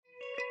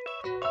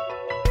Two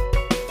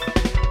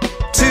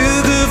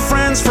good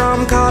friends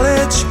from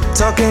college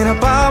talking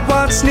about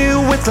what's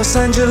new with Los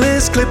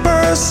Angeles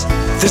Clippers.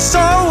 There's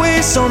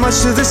always so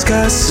much to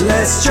discuss.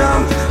 Let's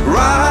jump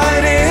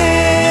right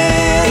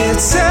in.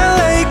 It's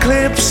LA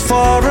Clips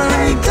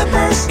Forum.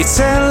 It's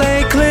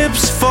LA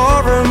Clips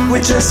Forum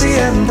with Jesse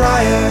and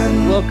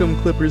Brian. Welcome,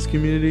 Clippers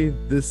community.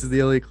 This is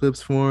the LA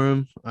Clips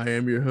Forum. I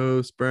am your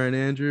host, Brian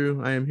Andrew.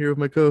 I am here with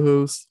my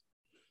co-host,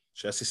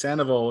 Jesse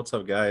Sandoval. What's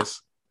up,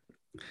 guys?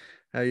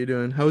 How you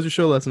doing? How was your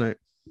show last night?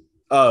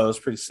 Oh, it was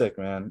pretty sick,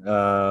 man.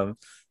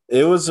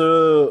 It was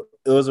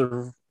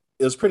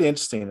pretty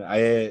interesting.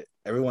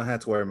 Everyone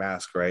had to wear a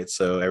mask, right?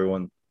 So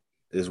everyone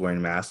is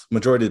wearing masks.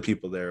 Majority of the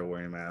people there are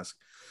wearing masks,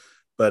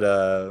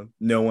 but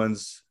no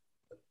one's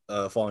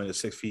falling to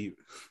 6 feet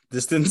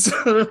distance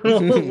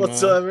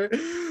whatsoever.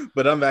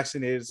 But I'm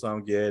vaccinated, so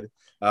I'm good.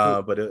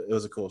 But it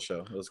was a cool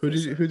show. It was Who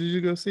did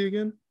you go see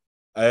again?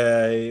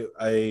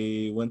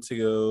 I went to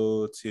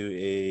go to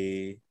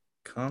a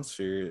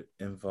concert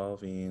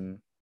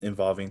involving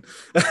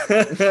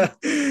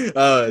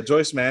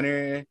Joyce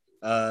Manor,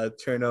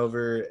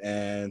 Turnover,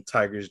 and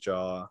Tiger's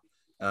Jaw.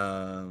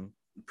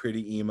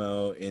 Pretty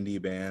emo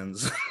indie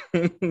bands.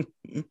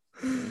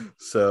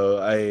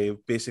 So I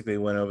basically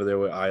went over there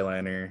with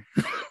eyeliner.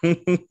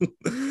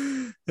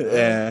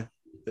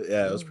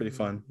 Yeah, it was pretty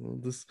fun.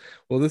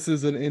 Well, this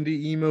is an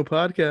indie emo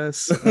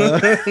podcast.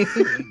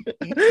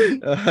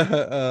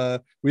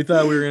 We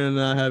thought we were gonna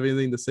not have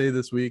anything to say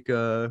this week.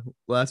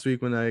 Last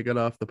week when I got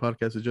off the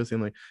podcast with Jesse,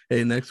 I'm like,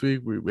 hey, next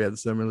week we had the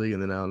summer league,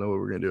 and then I don't know what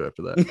we're gonna do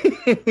after that.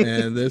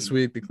 And this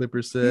week the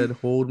Clippers said,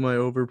 hold my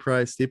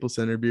overpriced Staples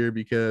Center beer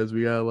because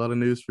we got a lot of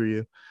news for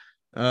you.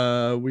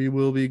 We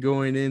will be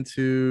going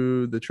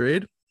into the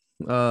trade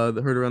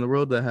that heard around the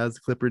world that has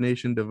the Clipper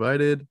Nation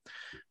divided.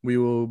 We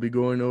will be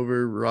going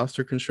over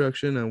roster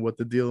construction and what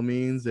the deal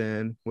means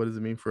and what does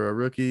it mean for our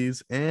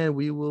rookies. And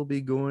we will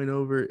be going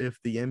over if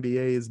the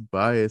NBA is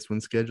biased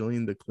when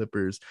scheduling the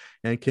Clippers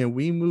and can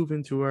we move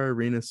into our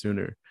arena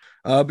sooner.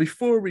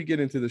 Before we get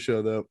into the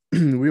show, though,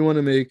 we want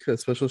to make a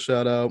special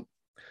shout out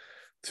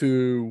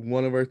to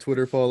one of our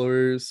Twitter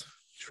followers,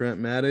 Trent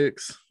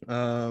Maddox.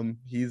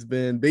 He's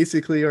been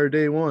basically our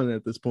day one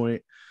at this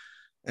point.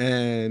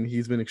 And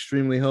he's been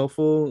extremely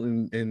helpful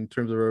in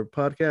terms of our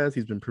podcast.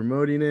 He's been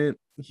promoting it.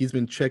 He's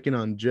been checking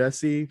on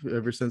Jesse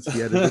ever since he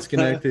had to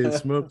disconnect his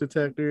smoke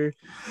detector.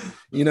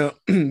 You know,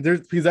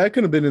 because I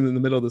could have been in the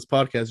middle of this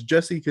podcast.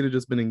 Jesse could have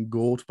just been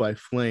engulfed by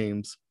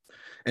flames.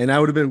 And I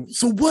would have been,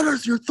 so what are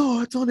your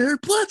thoughts on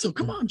Eric Bledsoe?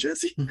 Come on,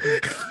 Jesse.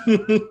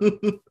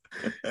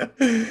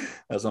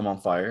 As I'm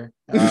on fire.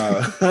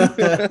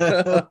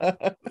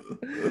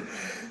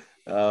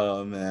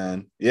 Oh,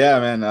 man. Yeah,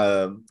 man.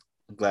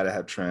 I'm glad I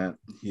have Trent.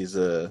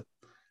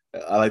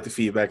 I like the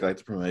feedback. I like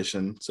the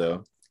promotion.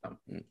 So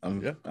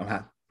I'm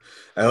happy.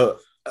 I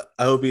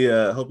hope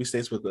he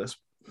stays with us.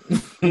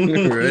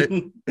 Right.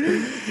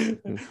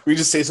 We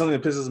just say something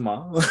that pisses him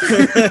off.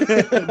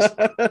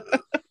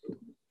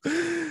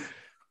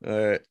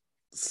 All right.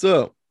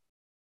 So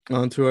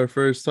on to our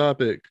first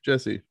topic,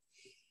 Jesse.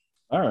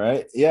 All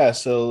right. Yeah.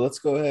 So let's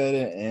go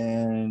ahead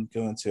and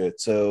go into it.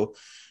 So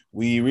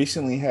we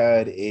recently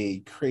had a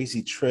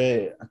crazy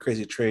trade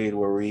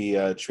where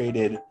we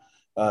traded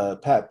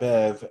Pat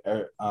Bev,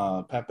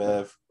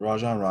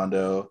 Rajon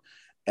Rondo,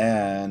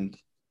 and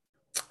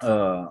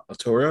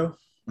Arturo.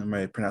 Am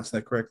I pronouncing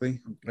that correctly?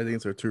 I think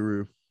it's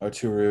Arturo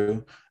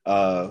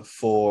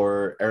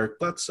for Eric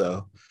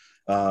Bledsoe.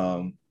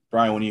 Brian,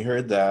 when you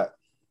heard that,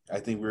 I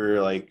think we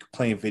were like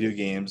playing video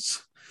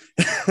games.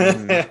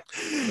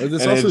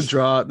 This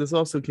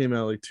also came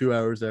out like 2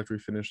 hours after we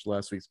finished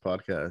last week's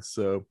podcast.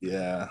 So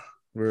yeah,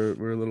 we're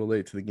a little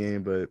late to the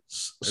game, but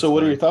so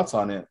what are your thoughts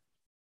on it?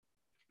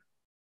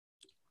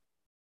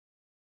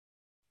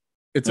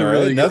 It's a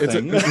really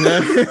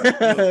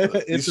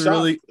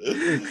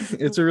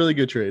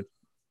good trade.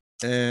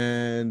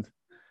 And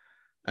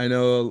I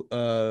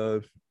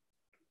know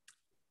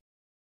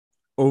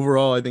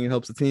overall I think it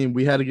helps the team.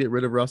 We had to get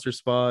rid of roster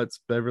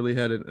spots. Beverly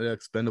had an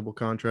expendable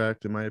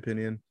contract, in my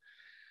opinion.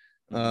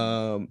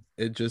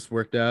 It just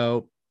worked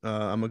out.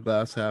 I'm a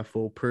glass half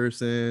full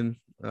person.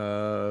 We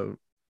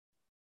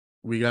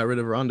got rid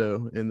of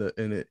Rondo in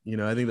it. You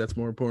know, I think that's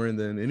more important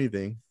than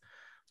anything.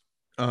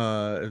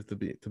 To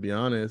be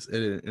honest,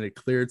 it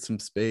cleared some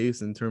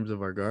space in terms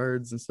of our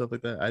guards and stuff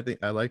like that. I think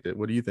I liked it.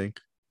 What do you think?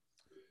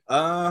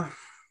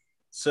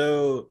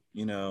 So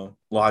you know,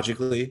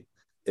 logically,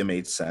 it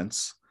made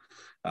sense.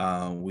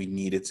 We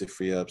needed to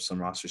free up some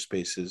roster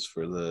spaces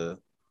for the,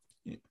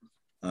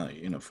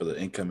 for the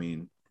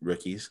incoming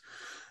rookies,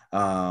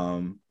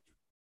 and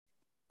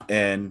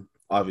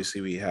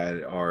obviously we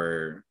had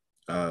our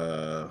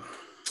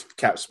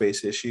cap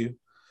space issue.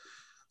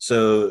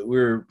 So we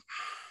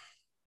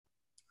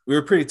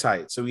were pretty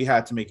tight. So we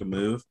had to make a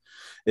move.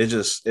 It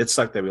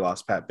sucked that we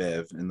lost Pat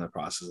Bev in the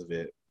process of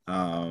it.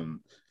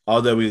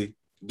 Although we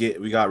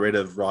got rid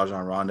of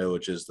Rajon Rondo,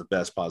 which is the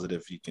best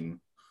positive you can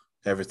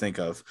ever think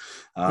of.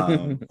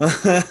 And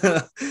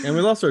we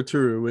lost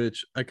Arturo,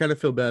 which I kind of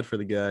feel bad for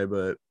the guy,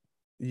 but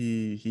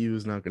he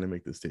was not going to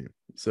make this team.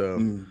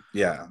 So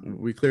Yeah.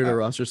 we cleared a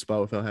roster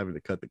spot without having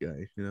to cut the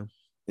guy, you know?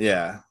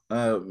 Yeah.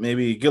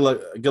 Maybe good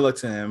luck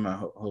to him.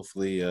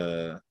 Hopefully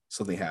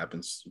something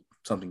happens.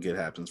 Something good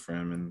happens for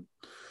him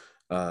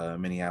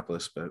in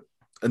Minneapolis, but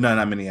no,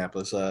 not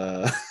Minneapolis.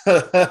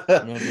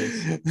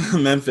 Memphis.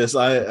 Memphis.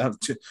 I have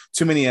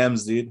too many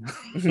M's, dude.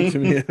 Too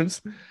many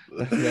M's.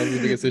 That was the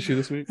biggest issue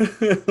this week.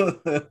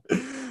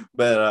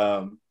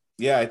 But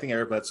yeah, I think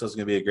Eric Bledsoe is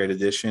going to be a great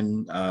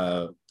addition.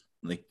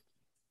 Like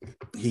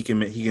he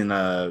can he's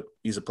a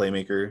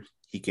playmaker.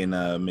 He can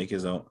make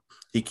his own.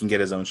 He can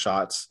get his own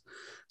shots.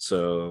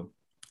 So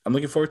I'm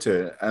looking forward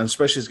to it. And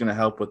especially it's going to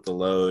help with the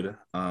load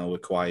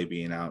with Kawhi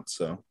being out.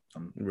 So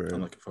I'm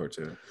looking forward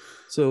to it.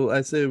 So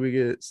I say we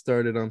get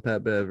started on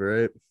Pat Bev,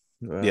 right?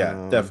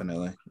 Yeah,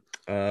 definitely.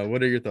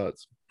 What are your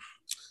thoughts?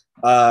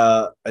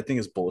 I think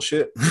it's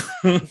bullshit.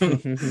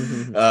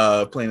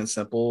 Plain and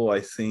simple.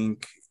 I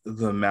think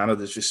the amount of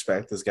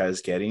disrespect this guy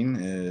is getting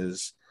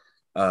is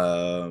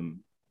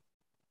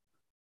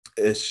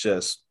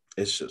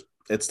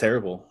it's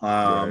terrible.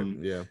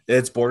 Yeah,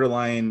 it's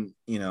borderline,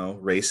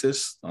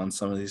 racist on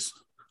some of these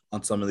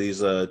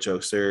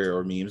jokes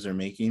or memes they're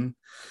making,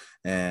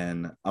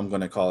 and I'm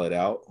gonna call it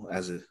out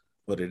as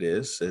what it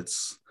is.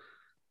 It's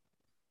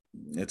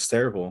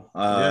terrible.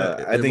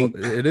 I think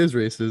it is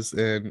racist,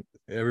 and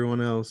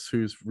everyone else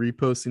who's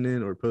reposting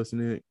it or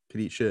posting it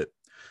could eat shit.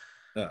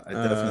 Yeah, I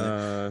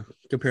definitely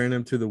comparing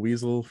him to the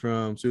Weasel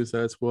from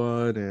Suicide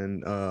Squad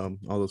and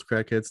all those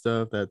crackhead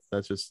stuff.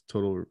 That's just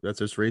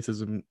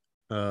racism,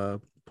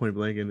 point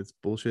blank, and it's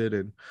bullshit.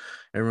 And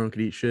everyone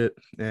could eat shit.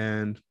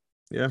 And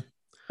yeah,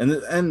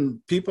 and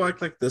people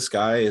act like this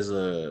guy is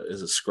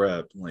a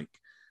scrub. Like,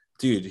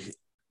 dude,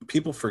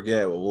 people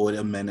forget what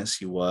a menace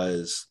he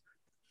was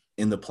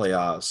in the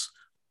playoffs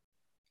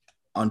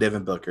on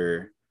Devin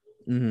Booker,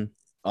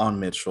 on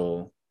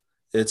Mitchell.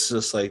 It's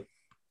just like,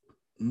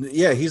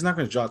 yeah, he's not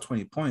going to drop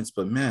 20 points,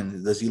 but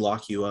man, does he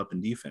lock you up in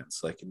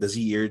defense? Like, does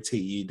he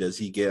irritate you? Does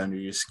he get under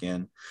your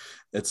skin?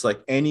 It's like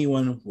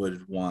anyone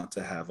would want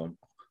to have him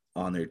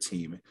on their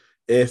team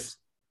if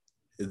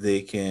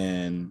they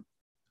can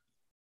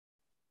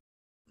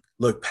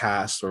look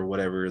past or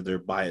whatever their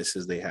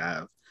biases they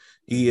have.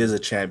 He is a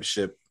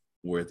championship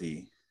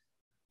worthy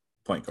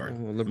point guard.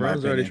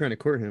 LeBron's already trying to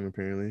court him,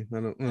 apparently.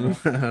 I don't know.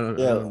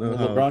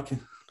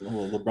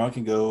 LeBron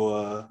can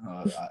go.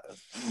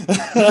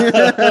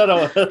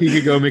 He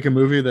could go make a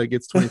movie that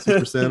gets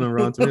 26% on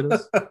Rotten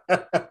Tomatoes. All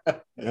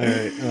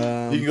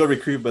right, you can go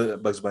recruit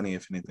Bugs Bunny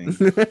if anything.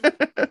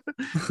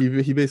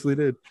 he basically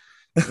did.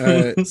 All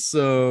right,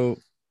 so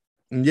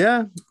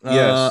yeah.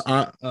 Yes.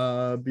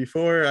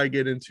 Before I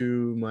get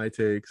into my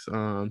takes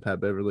on Pat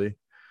Beverly,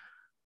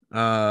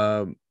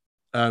 I'm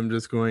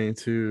just going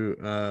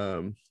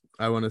to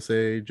I want to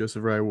say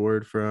Joseph Rye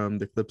Ward from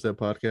the Clipset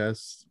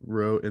podcast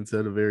wrote and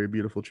said a very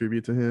beautiful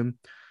tribute to him.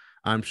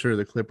 I'm sure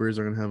the Clippers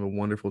are going to have a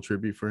wonderful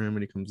tribute for him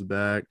when he comes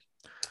back.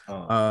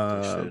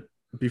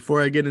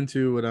 Before I get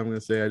into what I'm going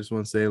to say, I just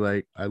want to say,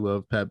 like, I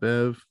love Pat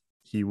Bev.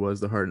 He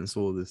was the heart and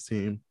soul of this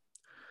team.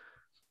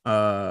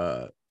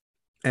 And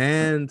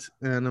I'm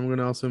going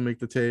to also make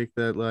the take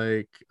that,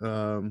 like,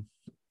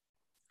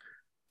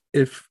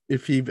 if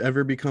he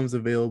ever becomes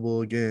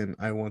available again,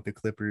 I want the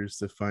Clippers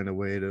to find a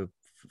way to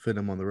fit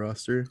him on the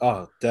roster.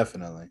 Oh,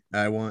 definitely.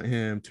 I want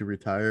him to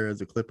retire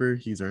as a Clipper.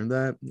 He's earned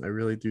that. I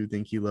really do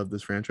think he loved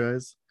this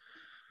franchise.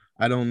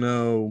 I don't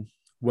know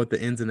what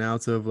the ins and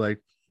outs of, like,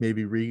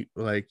 maybe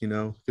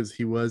because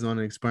he was on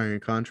an expiring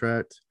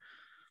contract.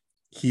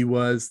 He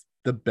was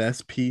the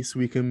best piece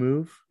we can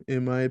move,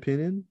 in my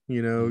opinion,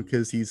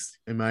 because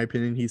in my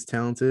opinion, he's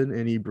talented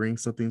and he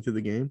brings something to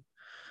the game.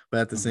 But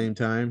at the same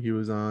time, he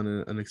was on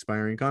an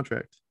expiring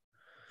contract.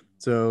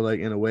 So, like,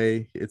 in a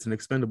way, it's an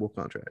expendable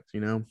contract,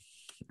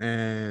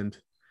 And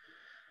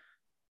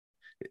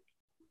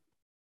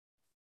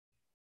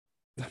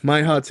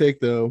my hot take,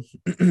 though,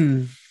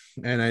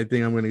 and I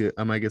think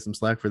I might get some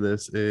slack for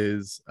this,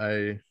 is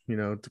to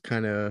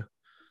kind of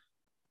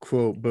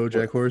quote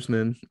BoJack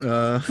Horseman,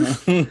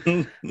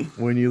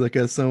 when you look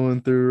at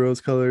someone through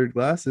rose-colored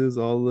glasses,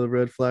 all the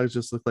red flags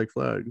just look like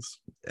flags.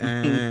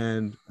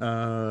 And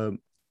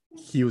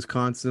he was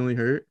constantly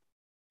hurt.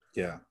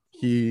 Yeah.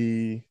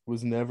 He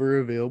was never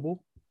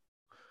available.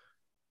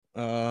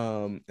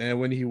 And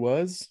when he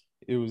was,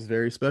 it was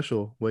very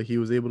special. What he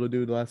was able to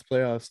do the last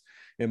playoffs,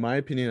 in my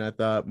opinion, I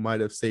thought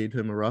might have saved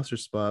him a roster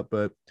spot.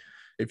 But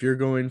if you're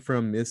going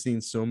from missing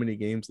so many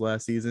games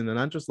last season, and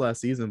not just last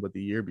season, but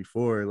the year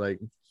before, like,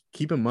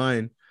 keep in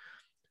mind,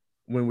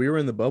 when we were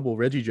in the bubble,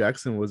 Reggie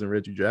Jackson wasn't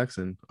Reggie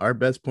Jackson. Our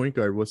best point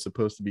guard was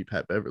supposed to be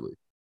Pat Beverly.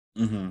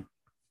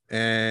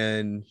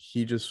 And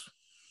he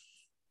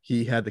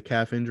had the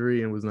calf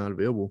injury and was not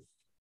available.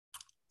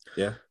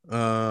 Yeah.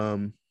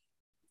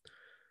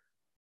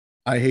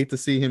 I hate to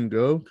see him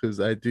go,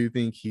 because I do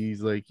think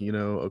he's, like,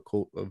 a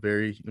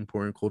very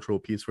important cultural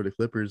piece for the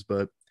Clippers.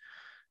 But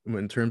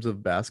in terms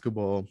of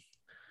basketball,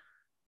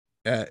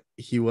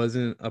 he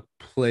wasn't a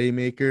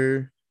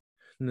playmaker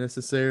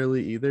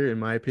necessarily either. In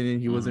my opinion,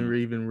 he wasn't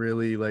even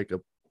really like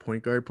a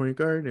point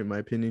guard. In my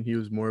opinion, he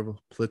was more of a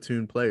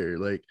platoon player.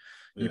 Like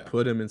you Yeah.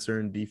 put him in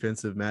certain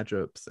defensive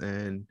matchups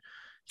and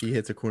he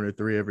hits a corner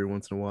three every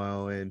once in a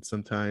while, and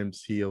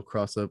sometimes he'll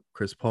cross up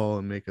Chris Paul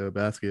and make a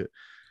basket.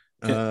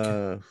 Can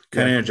Yeah,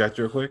 I interject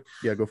real quick?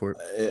 yeah, go for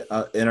it.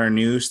 In our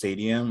new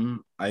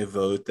stadium, I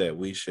vote that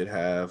we should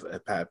have a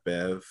Pat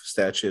Bev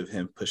statue of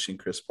him pushing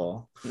Chris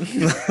Paul.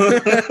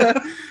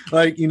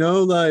 Like, you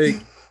know, like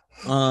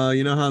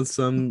you know how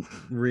some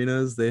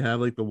arenas they have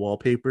like the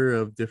wallpaper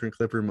of different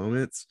Clipper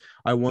moments.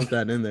 I want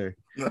that in there.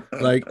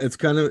 Like it's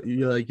kind of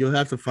you'll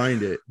have to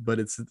find it, but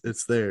it's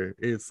there.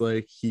 It's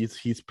like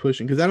he's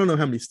pushing, because I don't know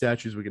how many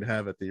statues we could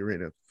have at the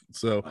arena.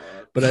 So,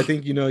 but I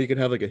think, you know, you could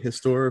have like a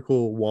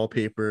historical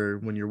wallpaper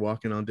when you're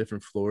walking on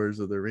different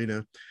floors of the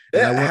arena.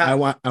 And I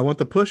want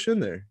the push in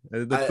there.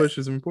 The push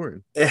is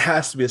important. It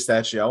has to be a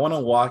statue. I want to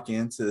walk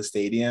into the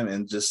stadium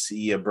and just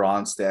see a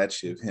bronze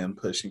statue of him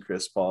pushing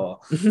Chris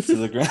Paul to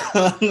the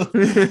ground.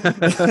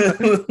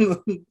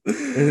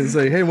 And it's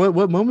like, hey,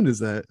 what moment is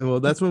that? Well,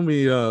 that's when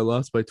we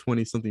lost by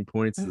 20 something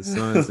points to the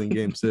Suns in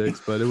Game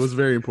 6, but it was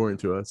very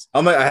important to us.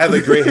 I'm like, I have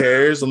the gray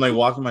hairs. I'm like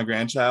walking my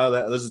grandchild.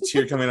 There's a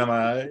tear coming out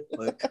my eye.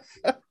 Like,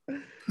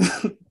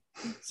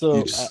 so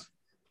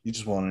you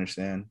just won't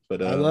understand.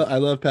 But I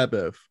love Pat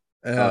Bev.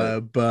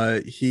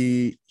 But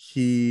he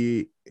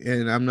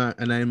and I'm not,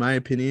 and in my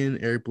opinion,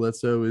 Eric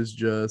Bledsoe is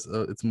just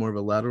it's more of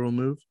a lateral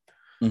move.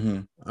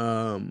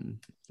 Mm-hmm.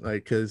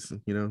 Like, because,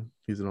 you know,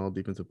 he's an all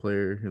defensive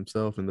player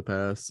himself in the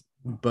past,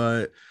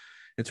 but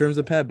in terms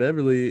of Pat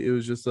Beverly, it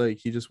was just like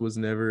he just was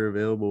never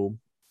available,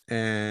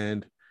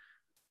 and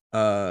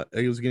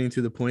it was getting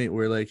to the point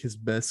where like his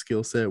best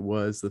skill set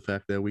was the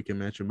fact that we can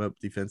match him up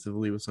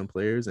defensively with some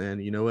players.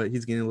 And you know what,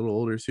 he's getting a little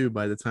older too.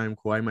 By the time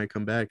Kawhi might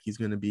come back, he's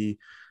going to be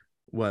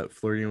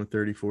flirting with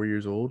 34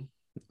 years old.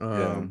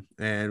 And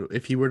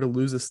if he were to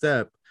lose a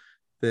step,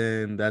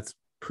 then that's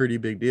pretty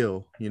big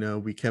deal. You know,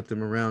 we kept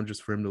him around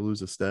just for him to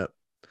lose a step.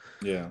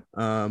 Yeah.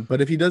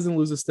 But if he doesn't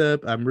lose a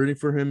step, I'm rooting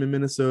for him in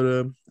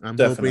Minnesota. I'm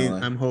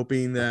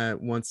hoping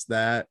that once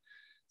that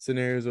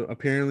scenario is,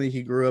 apparently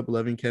he grew up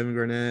loving Kevin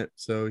Garnett,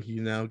 so he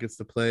now gets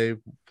to play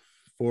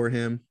for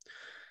him.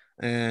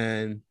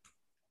 And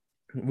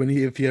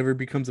if he ever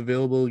becomes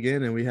available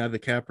again and we have the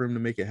cap room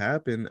to make it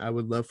happen, I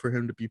would love for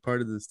him to be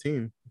part of this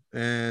team.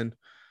 And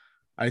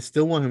I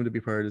still want him to be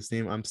part of this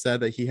team. I'm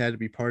sad that he had to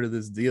be part of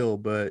this deal,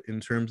 but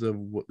in terms of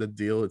what the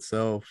deal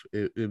itself,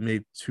 it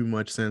made too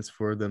much sense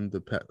for them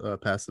to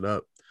pass it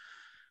up.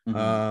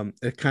 Mm-hmm.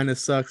 It kind of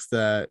sucks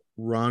that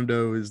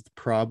Rondo is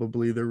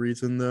probably the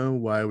reason, though,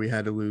 why we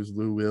had to lose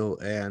Lou Will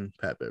and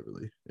Pat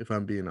Beverly, if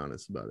I'm being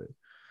honest about it.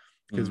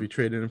 Because we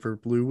traded him for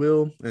Lou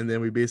Will, and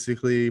then we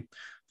basically,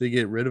 to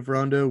get rid of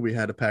Rondo, we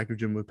had to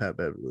package him with Pat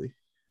Beverly.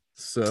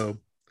 So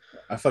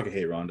I fucking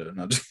hate Rondo.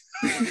 No,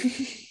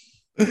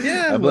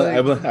 yeah, I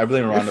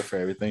blame Rondo for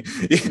everything.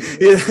 He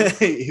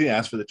didn't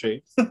ask for the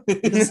trade.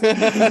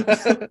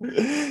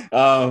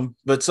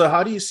 But so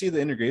how do you see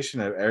the integration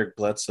of Eric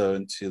Bledsoe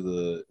into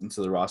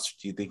the roster?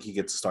 Do you think he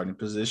gets a starting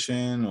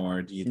position,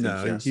 or do you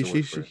think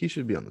he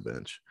should be on the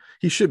bench?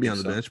 He should be on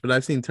the bench, but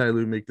I've seen Ty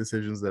Lue make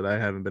decisions that I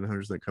haven't been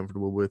 100%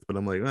 comfortable with. But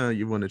I'm like, well,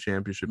 you've won a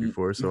championship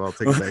before, so I'll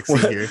take a back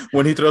seat here.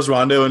 When he throws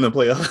Rondo in the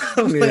playoff,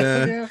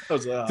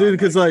 yeah, dude,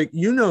 because like,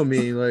 you know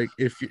me, like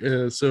if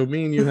so,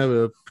 me and you have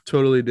a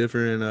totally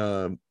different,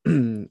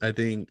 I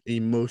think,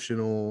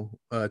 emotional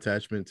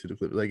attachment to the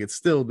clip. Like it's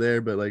still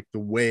there, but like the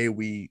way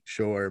we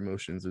show our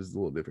emotions is a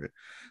little different.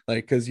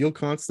 Like, because you'll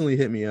constantly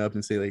hit me up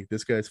and say like,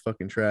 this guy's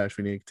fucking trash,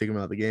 we need to take him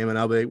out of the game, and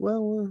I'll be like,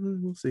 well,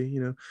 we'll see.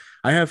 You know,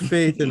 I have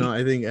faith in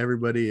I think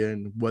everybody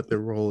and what their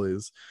role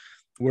is.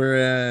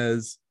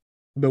 Whereas,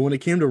 but when it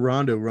came to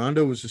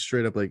Rondo was just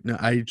straight up like, no,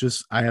 I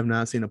have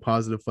not seen a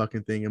positive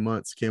fucking thing in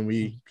months. Can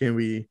we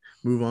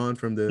move on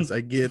from this?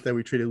 I get that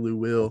we traded Lou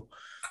Will,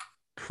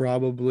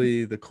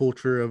 probably the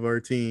culture of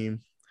our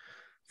team,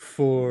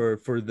 for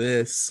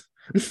this,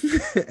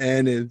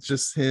 and it's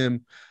just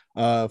him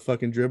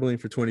fucking dribbling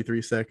for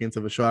 23 seconds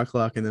of a shot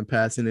clock and then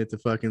passing it to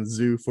fucking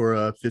Zoo for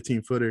a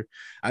 15-footer.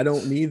 I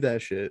don't need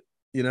that shit,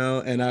 you know.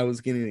 And I was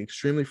getting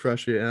extremely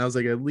frustrated, and I was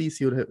like, at least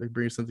he would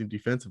bring something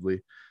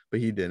defensively, but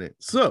he didn't.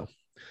 So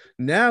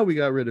now we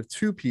got rid of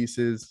two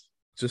pieces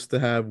just to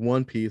have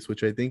one piece,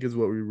 which I think is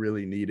what we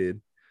really needed.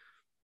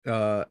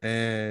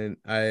 And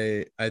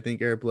I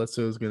think Eric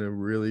Bledsoe is going to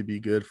really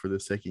be good for the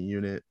second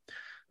unit.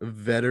 A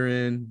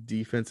veteran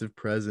defensive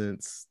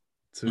presence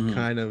to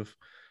kind of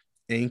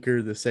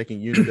anchor the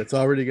second unit that's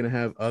already going to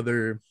have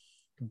other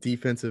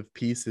defensive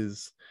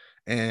pieces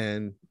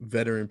and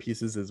veteran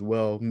pieces as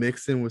well,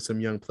 mixed in with some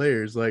young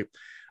players. Like,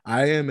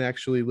 I am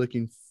actually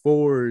looking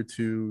forward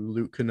to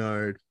Luke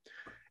Kennard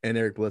and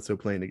Eric Bledsoe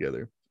playing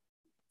together.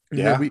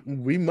 Yeah, you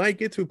know, we might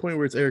get to a point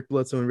where it's Eric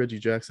Bledsoe and Reggie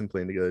Jackson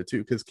playing together too,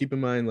 because keep in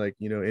mind, like,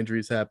 you know,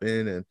 injuries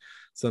happen and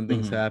some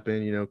things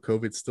happen. You know,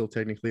 COVID's still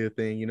technically a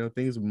thing. You know,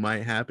 things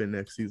might happen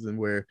next season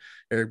where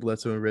Eric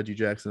Bledsoe and Reggie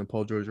Jackson and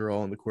Paul George are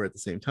all on the court at the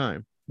same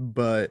time.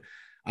 But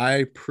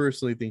I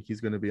personally think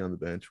he's going to be on the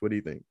bench. What do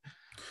you think?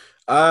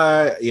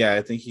 Yeah,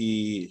 I think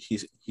he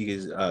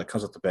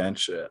comes off the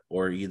bench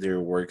or either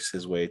works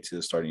his way to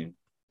the starting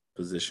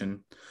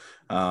position.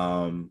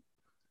 Um,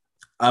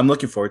 I'm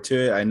looking forward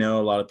to it. I know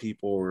a lot of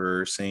people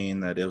were saying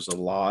that it was a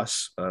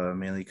loss,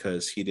 mainly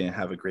because he didn't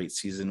have a great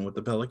season with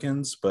the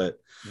Pelicans. But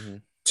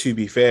to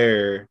be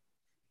fair,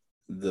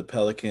 the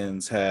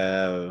Pelicans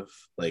have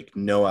like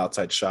no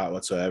outside shot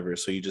whatsoever.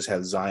 So you just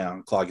have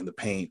Zion clogging the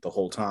paint the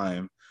whole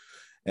time.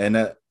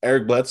 And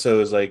Eric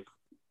Bledsoe is like,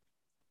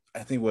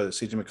 I think what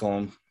CJ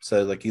McCollum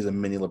said, like he's a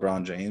mini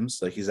LeBron James.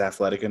 Like he's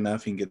athletic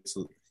enough, he can get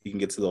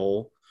to the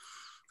hole.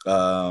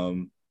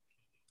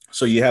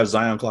 So you have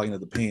Zion clogging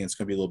at the paint. It's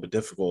going to be a little bit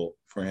difficult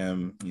for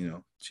him,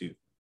 to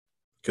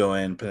go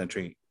in,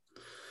 penetrate.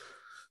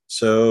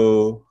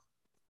 So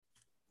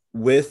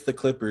with the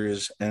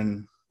Clippers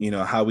and,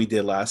 how we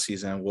did last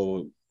season,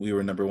 well, we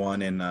were number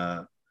one in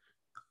on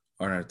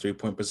our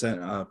 3-point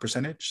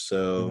percentage.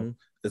 So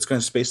it's going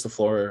to space the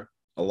floor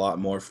a lot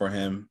more for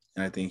him.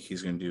 And I think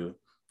he's going to do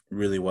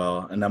really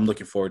well. And I'm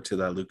looking forward to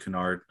that Luke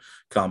Kennard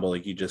combo,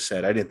 like you just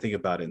said. I didn't think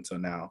about it until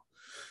now.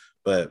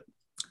 But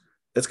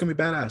it's going to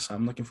be badass.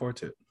 I'm looking forward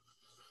to it.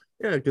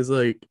 Yeah, because,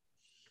 like,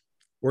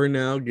 we're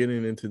now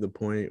getting into the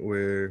point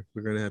where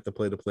we're going to have to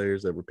play the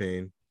players that we're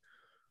paying.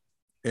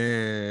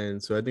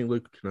 And so I think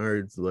Luke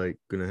Kennard's, like,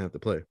 going to have to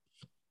play.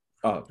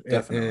 Oh,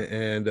 definitely.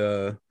 And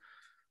the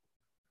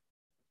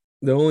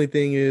only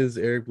thing is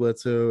Eric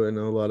Bledsoe, I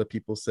know a lot of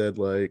people said,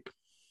 like,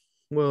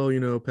 well,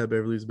 Pat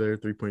Beverly's a better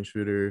three-point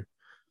shooter.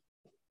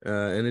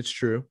 And it's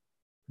true.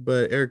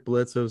 But Eric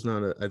Bledsoe's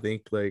not, I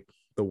think, like,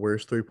 the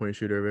worst three-point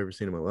shooter I've ever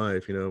seen in my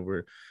life.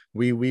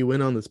 We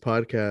went on this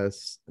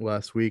podcast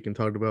last week and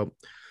talked about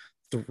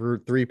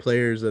three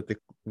players that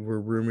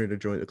were rumored to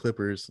join the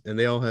Clippers, and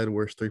they all had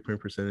worse three-point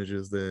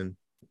percentages than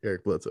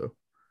Eric Bledsoe.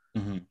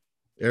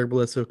 Eric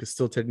Bledsoe could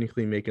still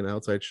technically make an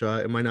outside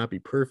shot. It might not be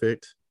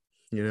perfect,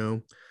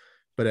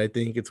 but I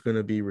think it's going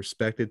to be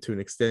respected to an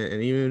extent.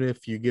 And even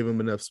if you give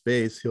him enough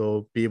space,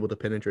 he'll be able to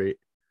penetrate.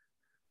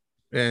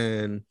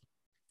 And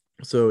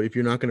so if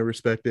you're not going to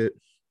respect it,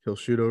 he'll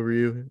shoot over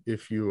you.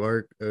 If you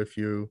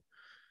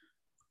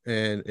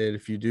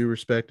do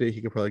respect it,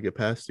 he could probably get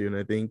past you. And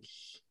I think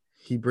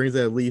he brings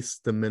at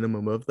least the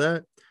minimum of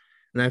that.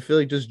 And I feel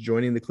like just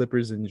joining the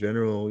Clippers in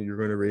general, you're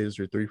going to raise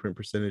your 3-point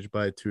percentage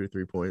by 2 or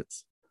 3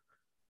 points.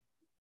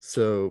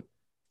 So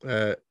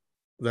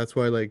that's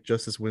why, like,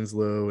 Justice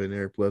Winslow and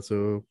Eric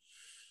Bledsoe,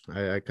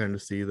 I kind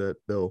of see that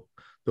they'll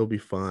be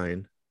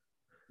fine.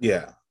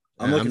 Yeah,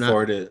 I'm looking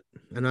forward to it.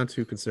 I'm not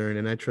too concerned,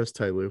 and I trust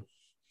Ty Lue.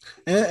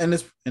 And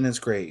it's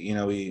great.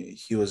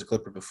 He was a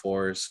Clipper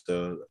before,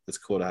 so it's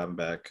cool to have him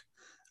back.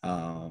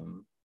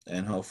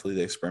 And hopefully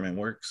the experiment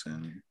works.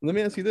 And let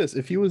me ask you this: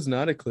 if he was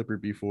not a Clipper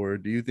before,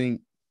 do you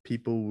think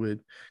people would?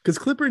 Because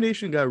Clipper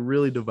Nation got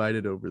really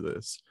divided over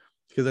this.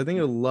 Because I think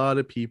a lot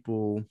of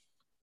people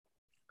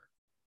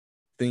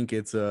think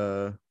it's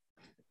a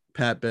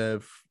Pat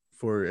Bev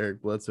for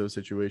Eric Bledsoe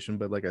situation,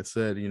 but like I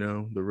said,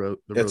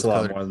 it's a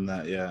lot more than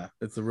that. Yeah,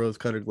 it's the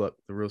rose-colored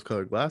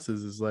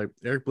glasses. Is like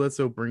Eric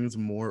Bledsoe brings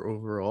more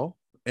overall,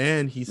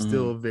 and he's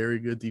still a very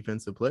good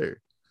defensive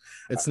player.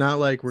 It's not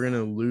like we're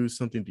gonna lose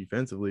something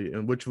defensively,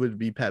 and which would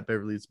be Pat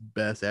Beverly's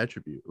best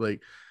attribute.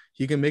 Like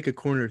he can make a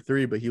corner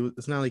three, but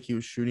it's not like he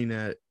was shooting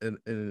at an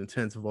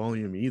intense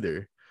volume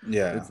either.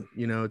 Yeah,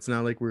 it's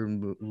not like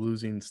we're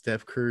losing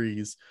Steph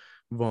Curry's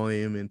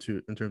volume in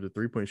terms of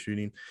 3-point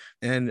shooting.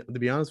 And to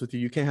be honest with you,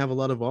 you can't have a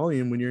lot of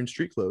volume when you're in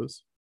street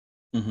clothes.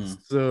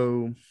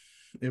 So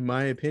in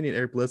my opinion,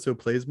 Eric Bledsoe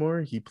plays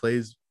more. He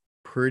plays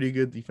pretty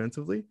good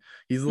defensively.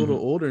 He's a little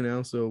older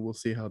now, so we'll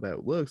see how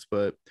that looks.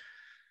 But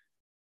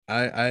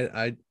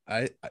I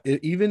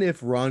even if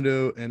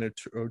Rondo and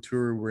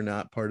Oturu were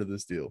not part of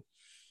this deal,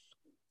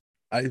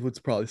 I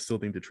would probably still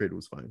think the trade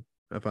was fine,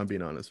 if I'm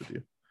being honest with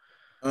you.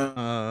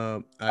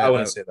 I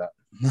wouldn't say that.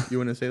 You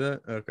wouldn't say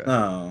that? Okay.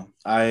 No,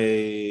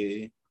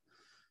 I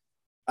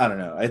don't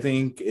know. I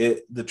think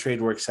the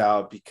trade works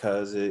out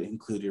because it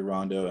included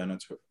Rondo and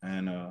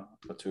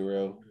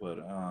Arturo, but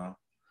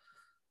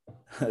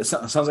it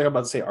sounds like I'm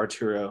about to say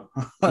Arturo.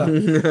 But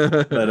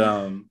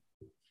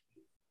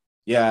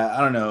yeah, I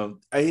don't know.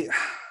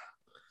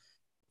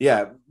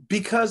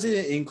 Because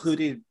it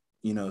included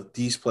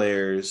these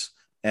players,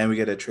 and we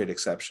get a trade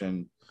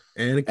exception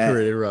and a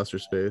curated roster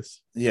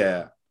space.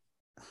 Yeah.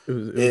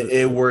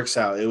 It works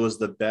out. It was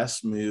the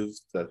best move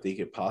that they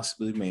could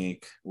possibly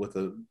make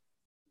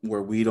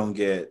where we don't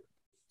get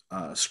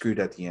screwed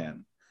at the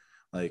end.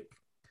 Like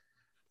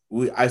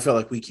I felt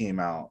like we came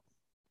out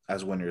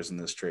as winners in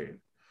this trade.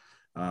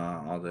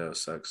 Although it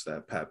sucks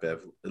that Pat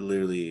Bev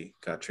literally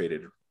got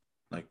traded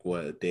like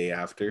a day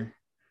after.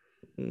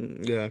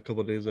 Yeah, a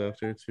couple of days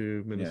after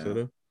to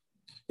Minnesota.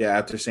 Yeah,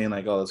 after saying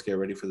like, "Oh, let's get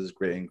ready for this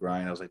grit and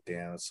grind," I was like,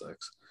 "Damn, that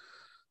sucks."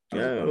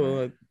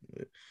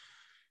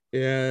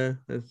 Yeah,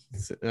 I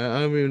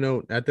don't even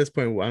know at this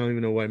point. I don't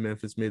even know why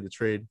Memphis made the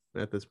trade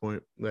at this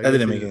point. That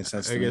didn't make any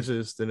sense. I guess it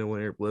just didn't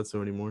want Eric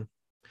Bledsoe anymore.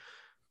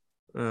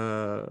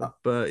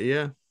 But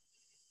yeah.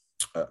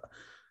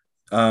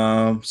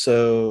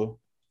 So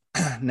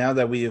now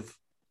that we have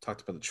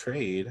talked about the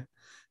trade,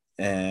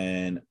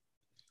 and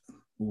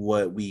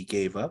what we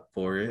gave up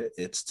for it.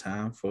 It's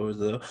time for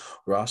the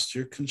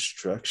roster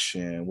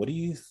construction. What do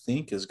you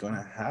think is going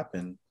to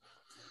happen?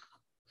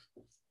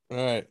 All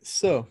right,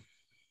 so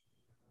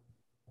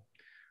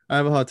I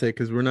have a hot take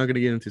because we're not going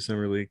to get into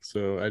summer league,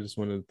 so I just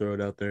wanted to throw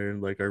it out there.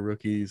 Like our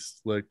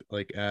rookies looked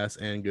like ass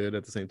and good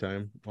at the same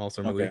time all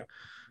summer league.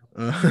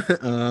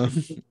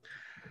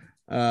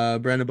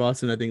 Brandon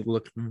Boston, I think,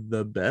 looked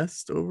the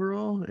best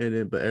overall,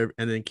 and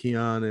then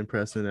Keon and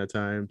Preston at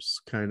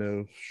times kind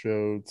of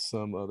showed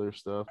some other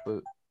stuff,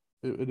 but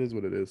it is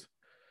what it is.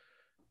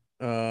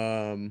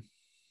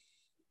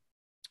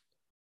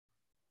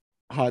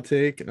 Hot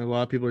take. A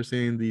lot of people are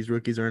saying these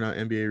rookies are not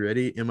NBA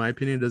ready. In my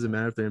opinion, it doesn't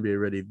matter if they're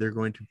NBA ready. They're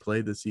going to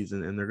play this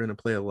season, and they're going to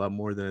play a lot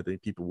more than I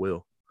think people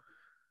will.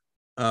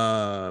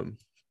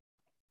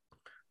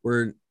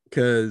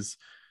 Because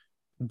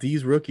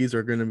these rookies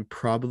are going to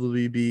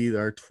probably be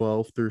our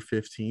 12 through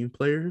 15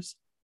 players,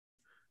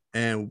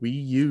 and we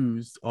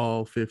used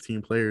all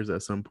 15 players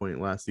at some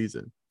point last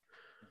season,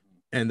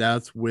 and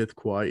that's with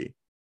Kawhi.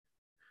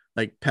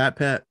 Like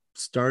Pat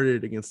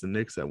started against the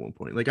Knicks at one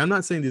point. Like, I'm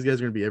not saying these guys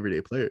are going to be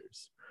everyday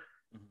players,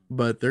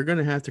 but they're going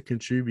to have to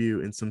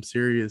contribute in some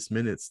serious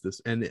minutes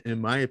this, and in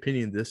my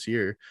opinion, this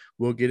year.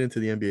 We'll get into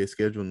the NBA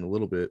schedule in a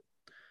little bit.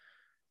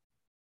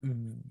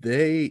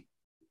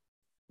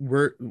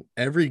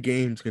 Every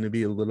game's going to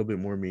be a little bit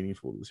more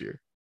meaningful this year,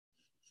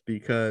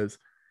 because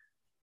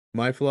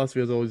my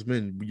philosophy has always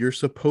been you're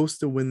supposed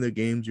to win the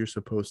games you're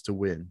supposed to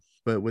win.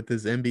 But with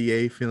this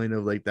NBA feeling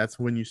of like that's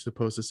when you're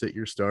supposed to sit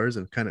your stars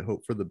and kind of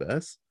hope for the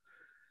best,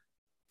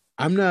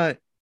 I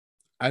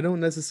don't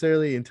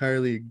necessarily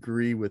entirely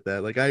agree with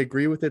that. Like, I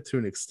agree with it to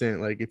an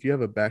extent. Like, if you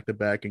have a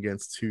back-to-back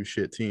against two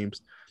shit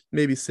teams,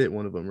 maybe sit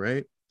one of them,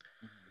 right?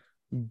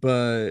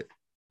 But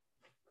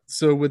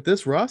so with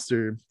this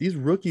roster, these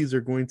rookies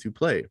are going to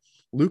play.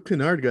 Luke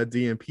Kennard got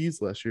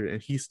DNPs last year, and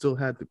he still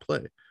had to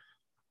play.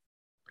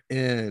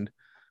 And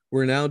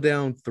we're now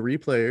down 3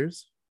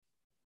 players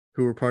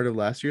who were part of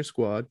last year's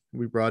squad.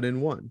 We brought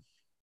in 1.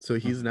 So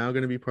he's now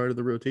going to be part of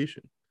the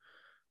rotation.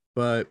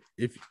 But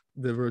if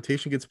the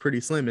rotation gets pretty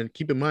slim, and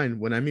keep in mind,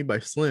 when I mean by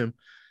slim,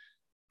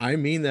 I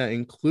mean that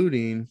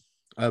including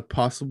a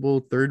possible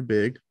third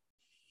big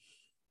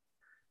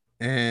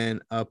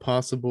and a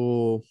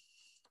possible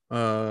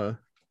and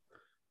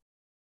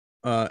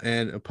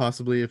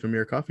possibly if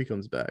Amir Coffey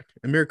comes back.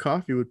 Amir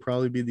Coffey would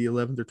probably be the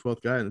 11th or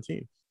 12th guy on the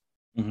team.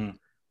 Mm-hmm.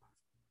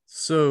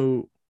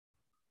 So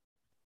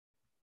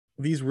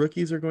these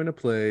rookies are going to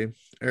play.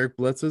 Eric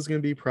Bledsoe is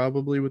going to be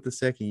probably with the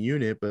second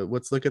unit, but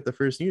let's look at the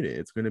first unit.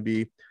 It's going to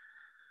be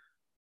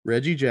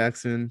Reggie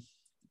Jackson,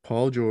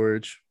 Paul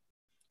George,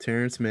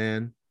 Terrence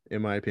Mann,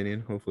 in my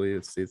opinion. Hopefully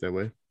it stays that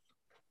way.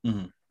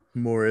 Mm-hmm.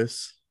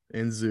 Morris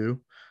and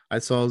Zoo. I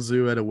saw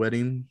Zoo at a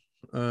wedding.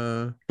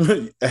 One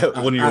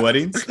of your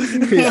weddings?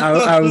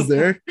 I was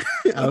there.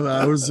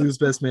 I was Zoo's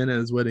best man at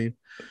his wedding.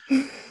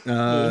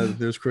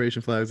 There's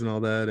Croatian flags and all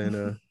that,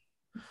 and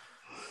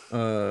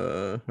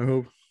I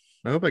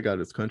hope I got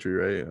his country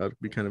right. I'd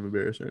be kind of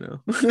embarrassed right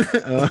now.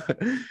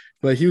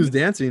 But he was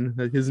dancing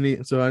at his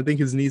knee, so I think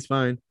his knee's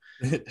fine.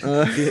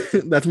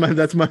 That's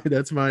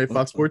my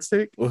Fox Sports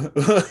take.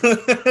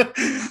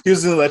 He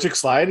was an electric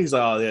slide. He's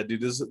like, oh yeah, dude,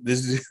 this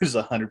is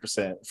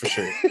 100% for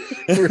sure.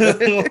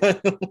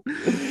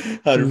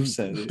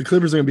 100%. The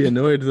Clippers are gonna be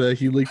annoyed that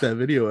he leaked that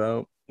video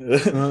out.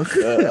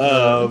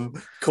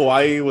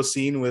 Kawhi was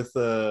seen with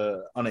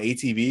on an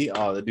ATV.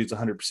 Oh, the dude's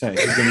 100%.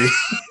 He's gonna be...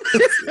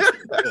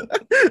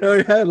 Oh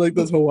yeah, like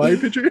those Hawaii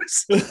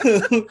pictures.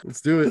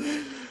 Let's do it.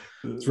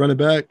 Let's run it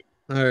back.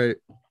 All right.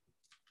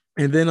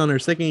 And then on our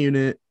second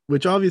unit,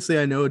 which obviously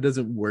I know it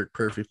doesn't work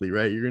perfectly,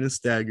 right? You're gonna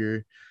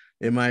stagger.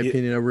 In my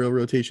opinion, a real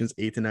rotation is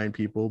 8 to 9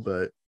 people,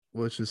 but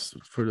let's just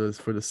for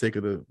the sake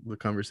of the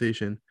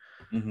conversation.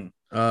 Mm-hmm.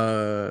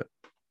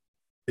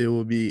 It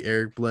will be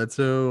Eric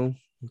Bledsoe,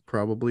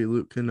 probably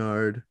Luke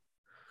Kennard,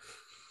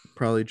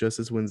 probably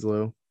Justice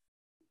Winslow,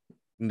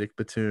 Nick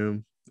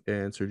Batum,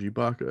 and Serge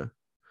Ibaka.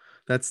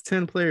 That's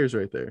 10 players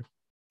right there.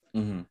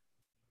 Mm-hmm.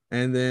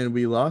 And then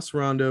we lost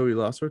Rondo, we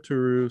lost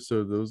Arturu.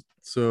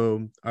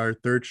 So our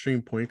third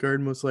string point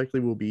guard most likely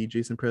will be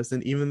Jason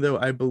Preston, even though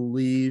I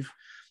believe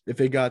if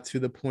it got to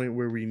the point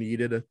where we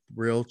needed a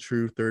real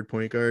true third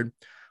point guard,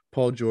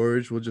 Paul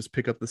George will just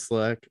pick up the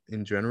slack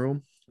in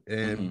general.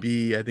 And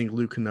I think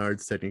Luke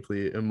Kennard's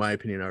technically, in my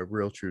opinion, our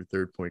real true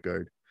third point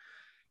guard.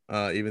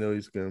 Even though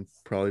he's going to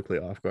probably play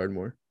off guard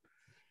more.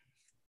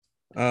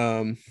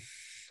 Then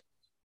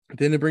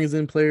it brings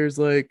in players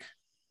like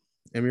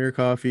Amir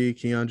Coffey,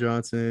 Keon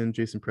Johnson,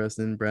 Jason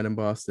Preston, Brandon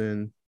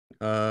Boston,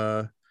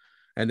 and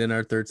then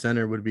our third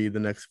center would be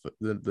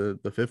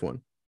the fifth one.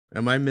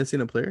 Am I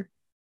missing a player?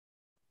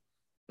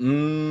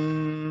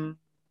 No,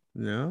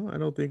 I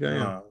don't think I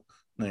am.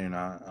 No, you're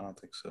not. I don't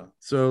think so.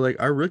 So like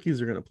our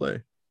rookies are gonna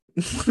play.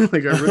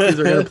 Like our rookies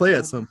are gonna play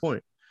at some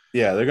point.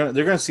 Yeah, they're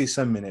gonna see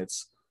some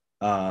minutes.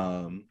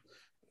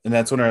 And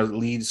that's when our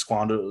lead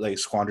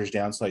squanders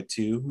down to like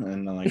 2,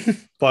 and then like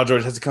Paul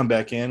George has to come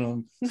back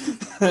in.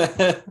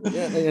 Yeah,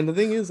 and the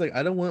thing is, like,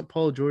 I don't want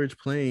Paul George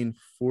playing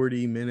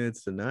 40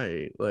 minutes a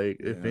night. Like,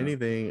 if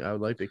anything, I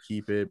would like to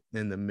keep it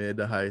in the mid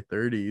to high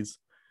 30s,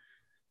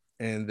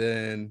 and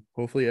then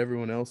hopefully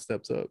everyone else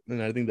steps up.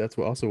 And I think that's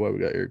also why we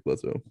got Eric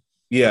Bledsoe.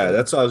 Yeah,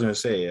 that's what I was gonna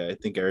say. I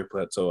think Eric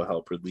Bledsoe will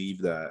help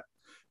relieve that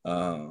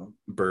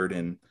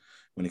burden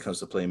when it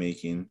comes to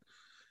playmaking.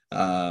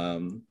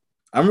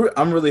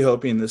 I'm really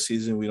hoping this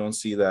season we don't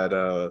see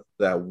that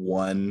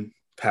one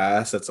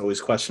pass that's always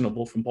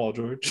questionable from Paul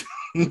George.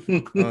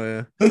 Oh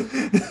yeah.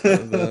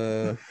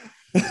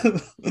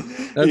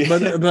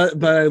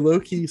 But I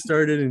low-key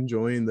started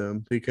enjoying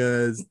them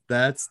because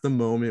that's the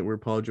moment where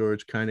Paul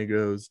George kind of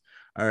goes,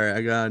 all right,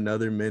 I got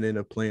another minute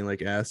of playing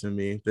like ass in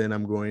me, then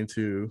I'm going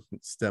to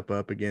step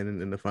up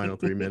again in the final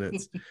 3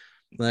 minutes.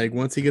 Like,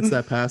 once he gets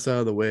that pass out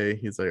of the way,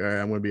 he's like, all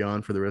right, I'm going to be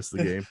on for the rest of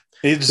the game.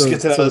 He just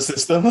gets it out of the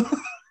system.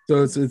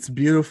 So it's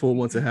beautiful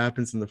once it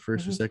happens in the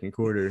first or second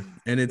quarter,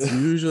 and it's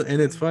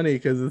funny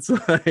because it's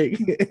like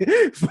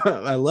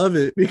I love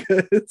it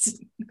because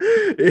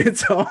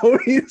it's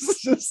always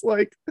just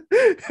like,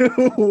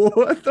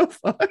 what the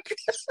fuck?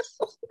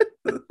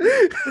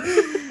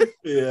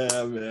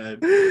 Yeah, man.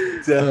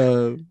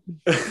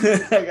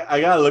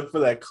 I gotta look for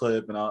that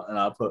clip, and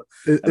I'll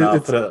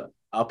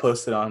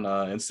post it on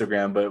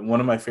Instagram. But one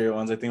of my favorite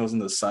ones, I think, was in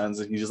the Suns,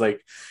 and he's just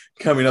like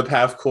coming up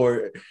half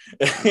court,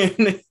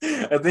 and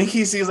I think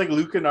he sees like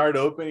Luke Kennard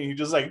open, and he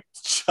just like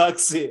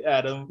chucks it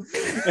at him,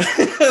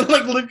 and,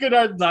 like Luke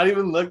Kennard's not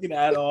even looking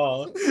at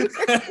all,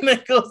 and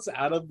it goes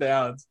out of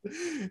bounds.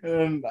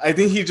 And I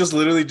think he just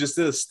literally just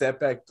did a step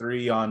back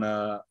 3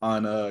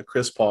 on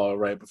Chris Paul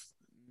right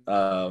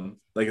before,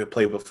 like the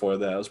play before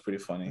that. It was pretty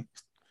funny.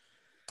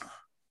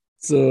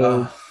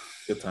 So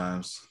good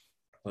times.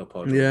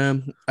 Yeah,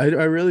 I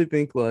really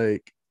think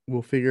like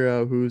we'll figure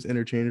out who's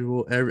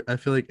interchangeable. I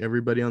feel like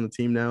everybody on the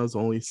team now is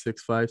only 6'5",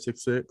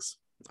 6'6",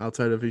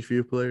 outside of a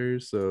few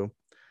players. So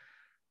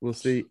we'll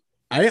see.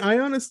 I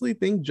honestly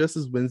think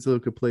Justice Winslow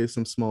could play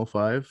some small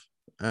 5.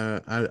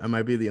 I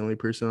might be the only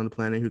person on the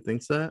planet who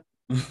thinks that.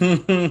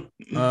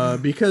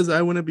 Because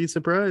I wouldn't be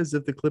surprised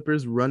if the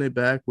Clippers run it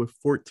back with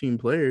 14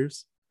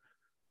 players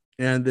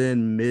and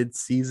then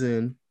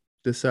mid-season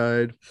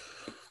decide,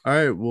 all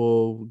right,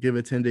 we'll give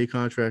a 10-day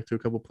contract to a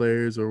couple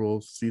players, or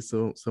we'll see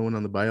someone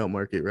on the buyout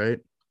market, right?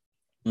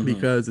 Mm-hmm.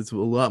 Because it's a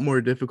lot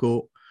more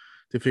difficult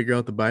to figure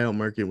out the buyout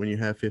market when you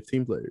have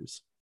 15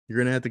 players. You're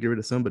going to have to get rid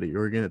of somebody,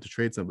 or you're going to have to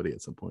trade somebody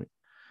at some point.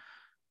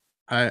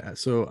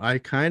 So I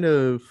kind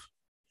of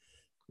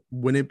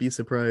wouldn't be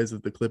surprised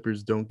if the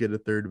Clippers don't get a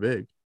third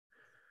big.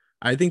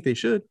 I think they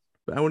should,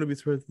 but I wouldn't be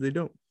surprised if they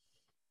don't.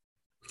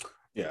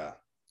 Yeah.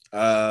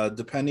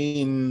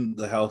 Depending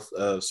the health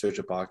of Serge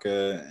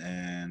Ibaka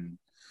and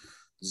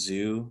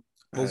Zoo.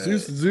 Well,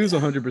 Zoo's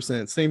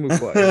 100%. Same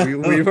with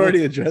Kawhi. We've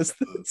already addressed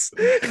this.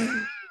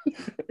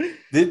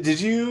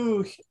 Did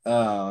you?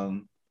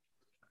 I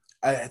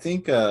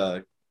think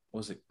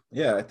was it?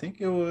 Yeah, I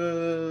think it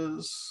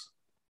was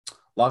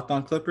Locked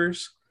On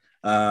Clippers.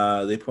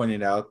 They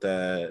pointed out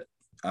that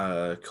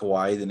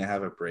Kawhi didn't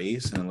have a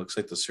brace, and it looks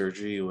like the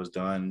surgery was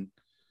done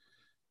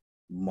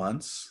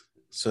months.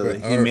 So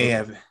that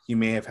he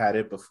may have had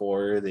it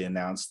before they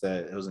announced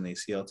that it was an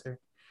ACL tear.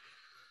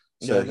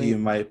 So he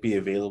might be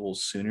available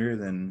sooner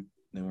than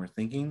we're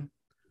thinking.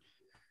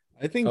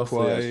 I think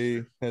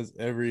Kawhi has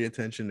every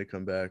intention to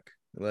come back.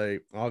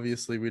 Like,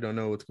 obviously, we don't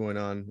know what's going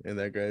on in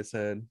that guy's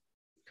head,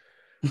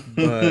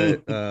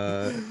 but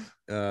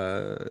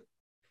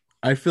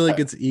I feel like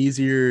it's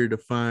easier to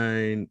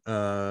find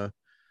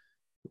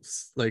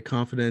like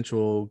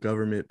confidential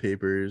government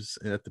papers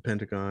at the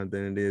Pentagon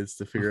than it is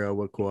to figure out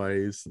where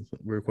Kawhi's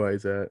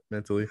at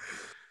mentally.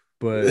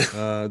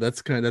 But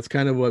that's kind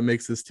of what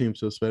makes this team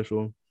so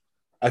special.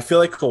 I feel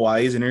like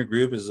Kawhi's inner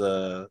group is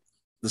the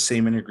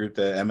same inner group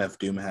that MF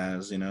Doom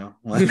has, you know,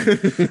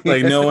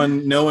 like no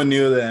one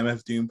knew that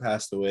MF Doom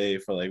passed away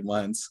for like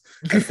months.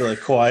 I feel like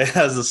Kawhi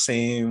has the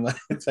same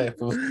type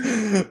of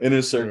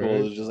inner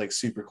circle, right. Just like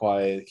super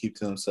quiet, keep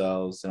to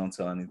themselves, they don't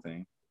tell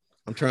anything.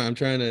 I'm trying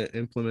to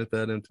implement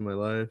that into my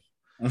life,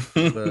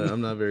 but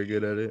I'm not very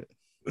good at it.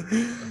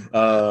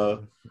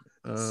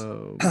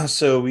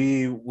 So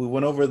we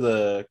went over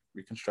the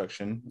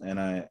reconstruction, and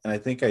I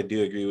think I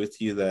do agree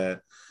with you that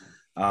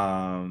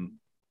I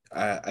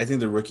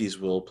think the rookies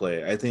will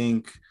play. I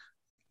think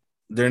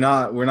we're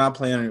not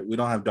playing. We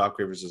don't have Doc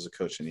Rivers as a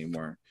coach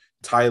anymore.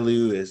 Ty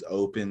Lue is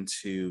open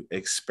to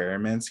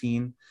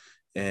experimenting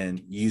and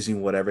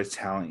using whatever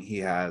talent he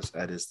has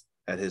at his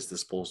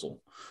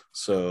disposal.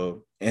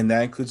 So, and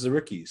that includes the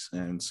rookies.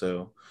 And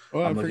so,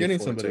 I'm forgetting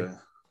somebody.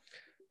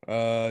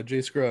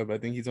 Jay Scrubb. I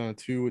think he's on a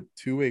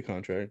two-way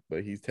contract,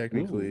 but he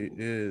technically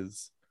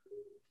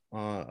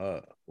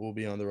will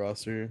be on the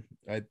roster.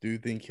 I do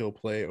think he'll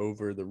play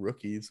over the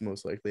rookies,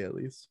 most likely, at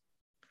least.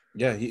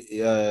 Yeah,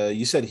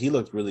 you said he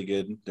looked really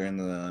good during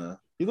the.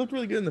 He looked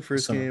really good in the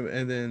first game,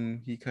 and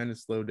then he kind of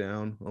slowed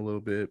down a little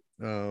bit.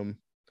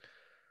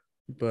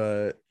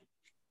 But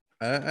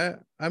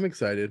I'm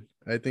excited.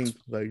 I think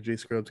like Jay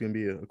Scrub's gonna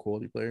be a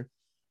quality player.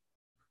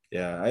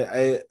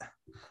 Yeah,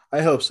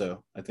 I hope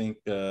so. I think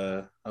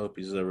I hope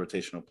he's a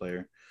rotational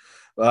player.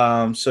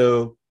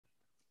 So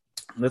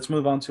let's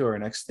move on to our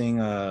next thing.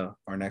 Our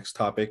next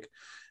topic.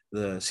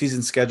 The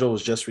season schedule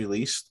was just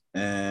released,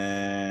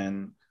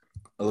 and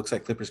it looks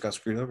like Clippers got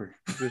screwed over.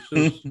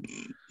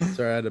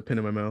 Sorry, I had a pin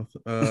in my mouth.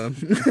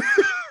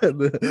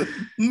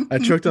 I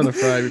choked on a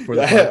fry before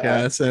the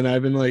podcast, and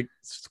I've been like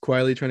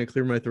quietly trying to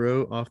clear my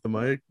throat off the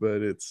mic,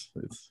 but it's.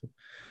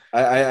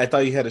 I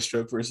thought you had a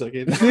stroke for a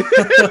second. I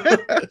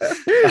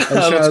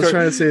was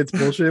trying to say it's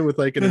bullshit with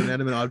like an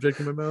inanimate object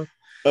in my mouth.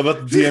 I'm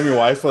about to DM your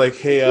wife like,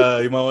 hey,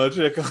 you might want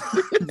to check on.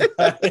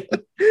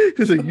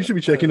 He's like, you should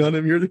be checking on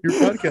him. You're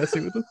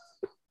podcasting with him.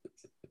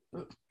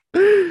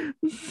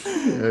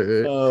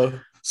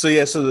 Right. So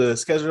the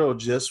schedule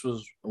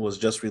was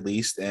just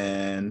released,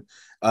 and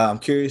I'm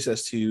curious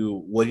as to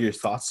what are your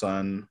thoughts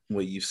on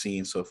what you've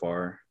seen so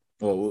far.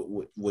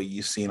 Well, what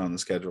you've seen on the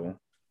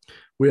schedule.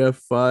 We have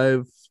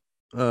 5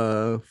 out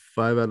of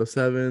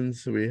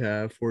 7s. We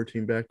have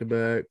 14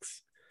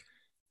 back-to-backs.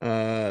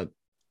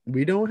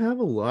 We don't have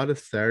a lot of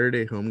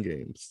Saturday home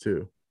games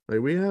too. Like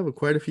we have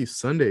quite a few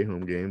Sunday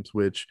home games,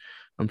 which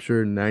I'm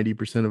sure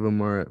 90% of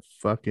them are at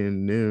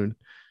fucking noon.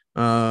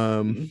 Yeah,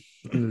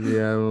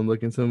 I'm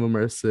looking. Some of them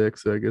are at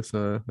 6. So I guess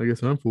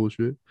I'm full of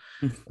shit.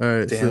 All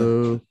right, damn.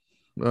 So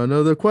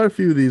no, there are quite a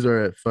few of these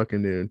are at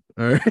fucking noon.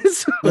 All right,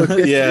 so,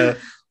 yeah.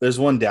 There's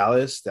one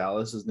Dallas.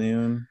 Dallas is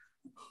noon.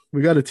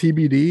 We got a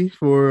TBD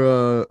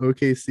for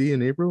OKC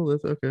in April.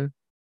 That's okay.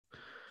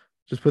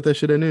 Just put that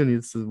shit at noon.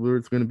 It's where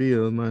it's going to be. I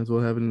might as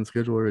well have it in the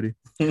schedule already.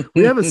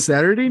 We have a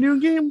Saturday noon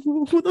game.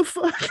 What the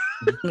fuck?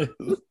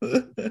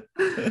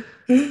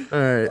 All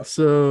right.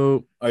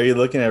 So, are you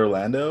looking at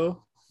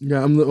Orlando?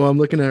 Yeah, I'm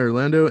looking at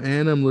Orlando,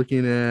 and I'm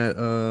looking at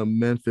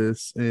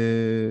Memphis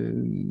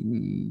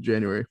in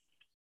January.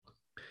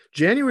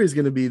 January is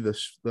going to be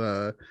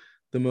the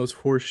most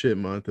horseshit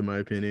month, in my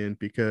opinion,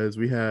 because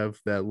we have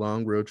that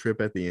long road trip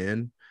at the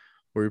end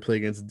where we play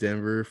against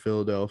Denver,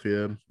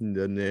 Philadelphia,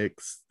 the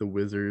Knicks, the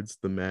Wizards,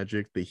 the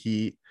Magic, the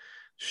Heat,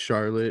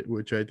 Charlotte,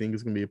 which I think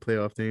is going to be a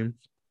playoff team,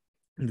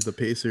 the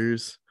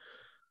Pacers,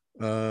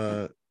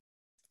 and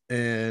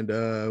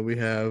we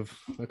have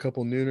a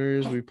couple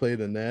nooners. We play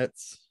the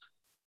Nets.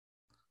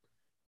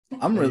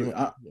 I'm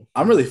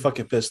really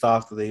fucking pissed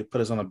off that they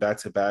put us on a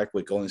back-to-back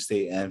with Golden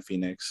State and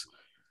Phoenix.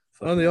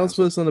 Oh, they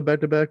also put us on a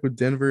back-to-back with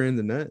Denver and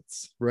the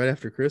Nets right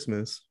after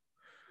Christmas.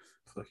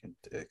 Fucking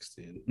dicks,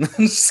 dude.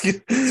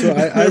 So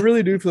I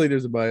really do feel like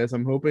there's a bias.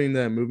 I'm hoping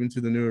that moving to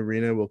the new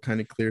arena will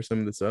kind of clear some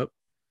of this up.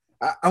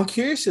 I'm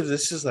curious if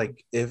this is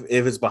like if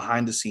it's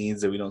behind the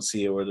scenes that we don't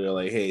see it, where they're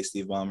like, "Hey,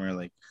 Steve Ballmer,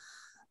 like,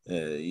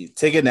 you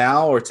take it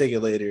now or take it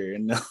later,"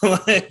 and like,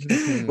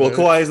 well,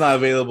 Kawhi's not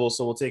available,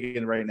 so we'll take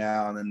it right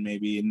now, and then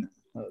maybe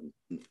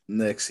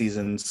next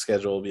season's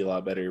schedule will be a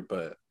lot better.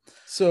 But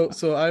so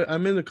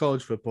I'm into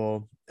college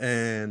football,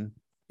 and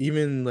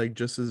even like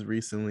just as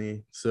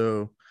recently,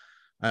 so.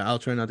 I'll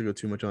try not to go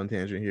too much on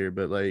tangent here,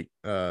 but like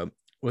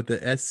what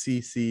the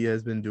SEC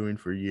has been doing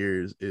for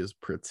years is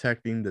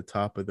protecting the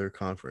top of their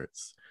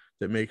conference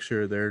to make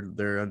sure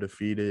they're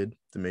undefeated,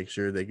 to make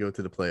sure they go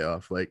to the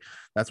playoff. Like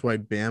that's why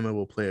Bama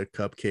will play a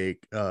cupcake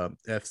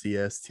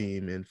FCS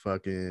team in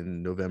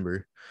fucking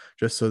November,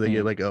 just so they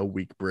get like a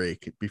week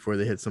break before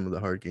they hit some of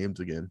the hard games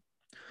again.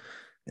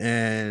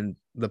 And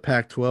the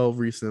Pac-12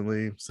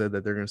 recently said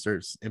that they're going to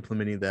start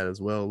implementing that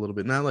as well a little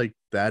bit. Not like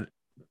that,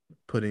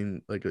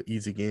 putting like an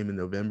easy game in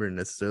November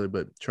necessarily,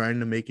 but trying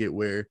to make it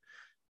where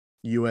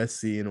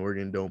USC and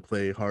Oregon don't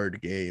play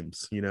hard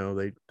games. You know,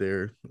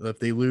 they're if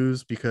they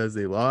lose because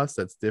they lost,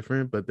 that's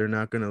different, but they're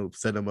not going to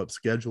set them up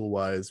schedule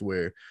wise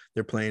where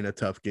they're playing a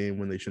tough game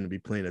when they shouldn't be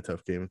playing a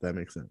tough game, if that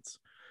makes sense.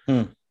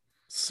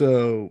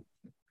 So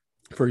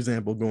for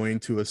example, going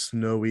to a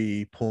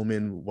snowy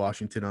Pullman,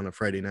 Washington on a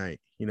Friday night,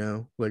 you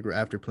know, like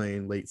after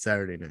playing late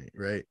Saturday night,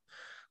 right?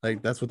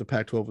 Like that's what the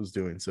Pac-12 was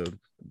doing. So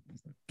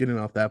getting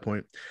off that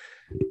point,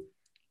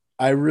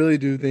 I really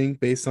do think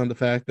based on the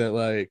fact that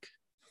like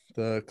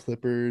the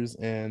Clippers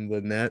and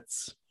the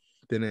Nets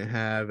didn't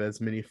have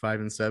as many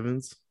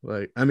 5-7s.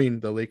 Like, I mean,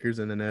 the Lakers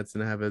and the Nets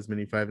didn't have as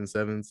many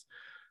 5-7s.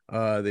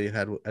 They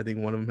had, I think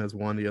one of them has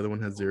 1, the other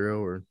one has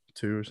 0 or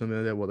 2 or something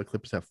like that. While the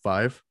Clippers have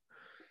 5.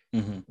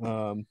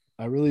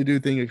 I really do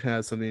think it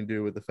has something to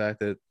do with the fact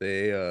that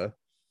they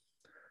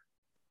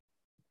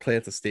play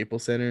at the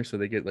Staples Center, so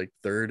they get like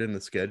 3rd in the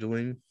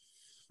scheduling,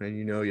 and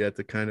you know you have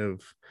to kind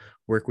of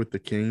work with the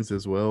Kings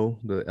as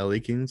well, the LA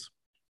Kings.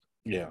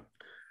 Yeah,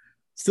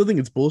 still think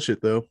it's bullshit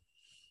though.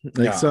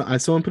 Like, so I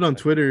saw him put on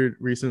Twitter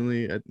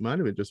recently. It might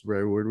have been just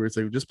right word where it's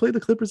like, just play the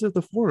Clippers at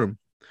the Forum.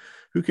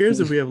 Who cares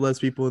if we have less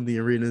people in the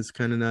arena? It's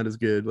kind of not as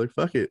good. Like,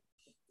 fuck it.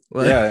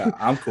 Like, yeah,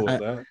 I'm cool with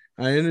that.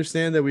 I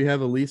understand that we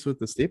have a lease with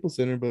the Staples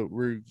Center, but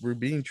we're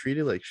being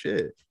treated like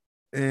shit.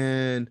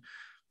 And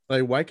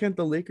like, why can't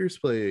the Lakers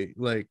play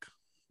like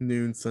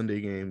noon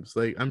Sunday games?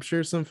 Like, I'm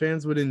sure some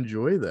fans would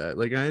enjoy that.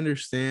 Like, I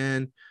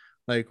understand,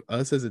 like,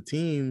 us as a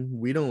team,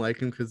 we don't like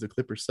them because the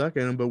Clippers suck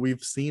at them, but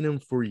we've seen them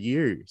for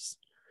years.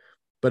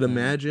 But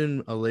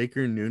imagine a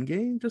Laker noon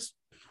game. Just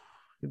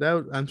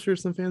that, I'm sure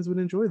some fans would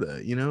enjoy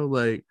that.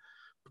 Like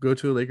go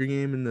to a Laker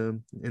game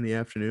in the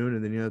afternoon,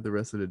 and then you have the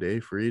rest of the day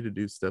free to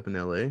do stuff in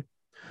LA.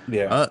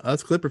 Yeah.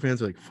 Us Clipper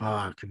fans are like,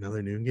 fuck,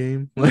 another noon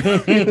game.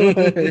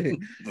 And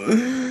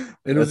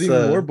it was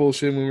even more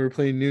bullshit when we were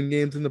playing noon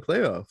games in the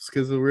playoffs,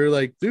 because we were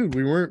like, dude,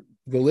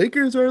 the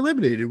Lakers are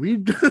eliminated.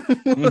 That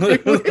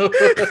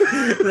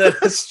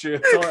is true.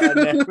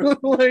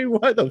 Like,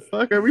 why the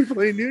fuck are we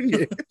playing noon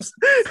games?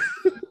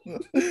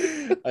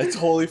 I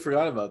totally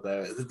forgot about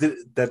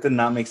that. That did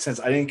not make sense.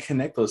 I didn't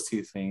connect those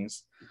two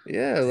things.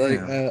 Yeah, like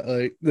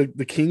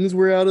the Kings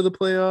were out of the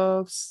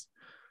playoffs,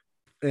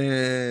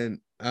 and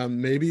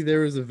maybe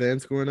there was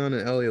events going on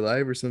in LA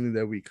Live or something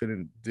that we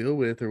couldn't deal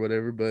with or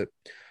whatever, but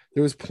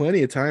there was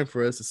plenty of time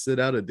for us to sit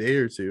out a day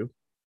or two.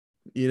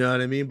 You know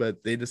what I mean?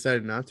 But they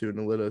decided not to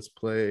and let us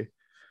play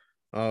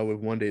with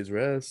 1 day's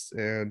rest.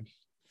 And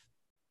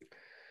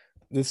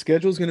the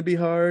schedule is going to be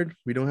hard.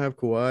 We don't have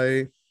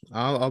Kawhi.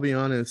 I'll be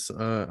honest.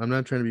 I'm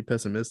not trying to be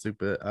pessimistic,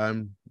 but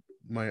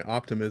my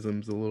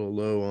optimism's a little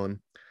low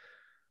on.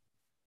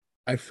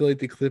 I feel like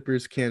the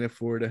Clippers can't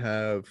afford to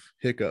have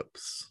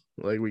hiccups.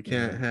 Like, we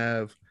can't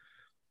have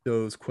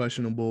those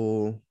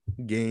questionable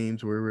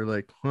games where we're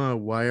like,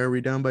 why are we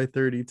down by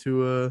 30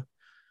 to a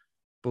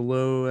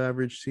below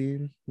average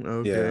team?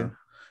 Okay. Yeah.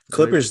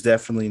 Clippers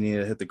definitely need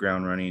to hit the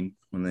ground running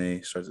when they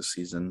start the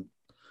season.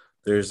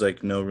 There's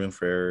like no room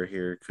for error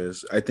here,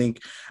 because I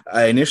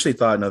initially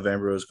thought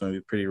November was going to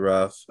be pretty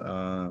rough.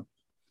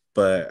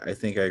 But I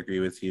think I agree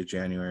with you.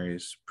 January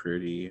is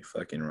pretty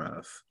fucking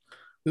rough.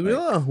 We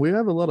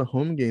have a lot of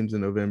home games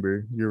in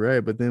November. You're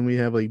right. But then we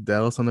have like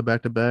Dallas on the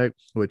back-to-back,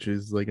 which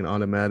is like an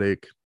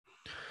automatic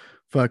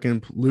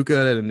fucking Luka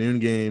at a noon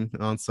game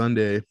on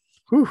Sunday.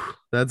 Whew,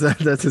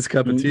 that's his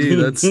cup of tea.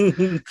 That's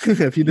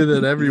if he did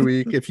that every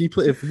week.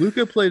 If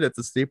Luka played at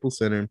the Staples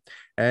Center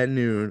at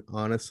noon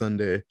on a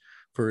Sunday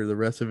for the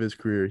rest of his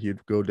career,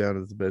 he'd go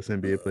down as the best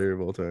NBA player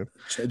of all time.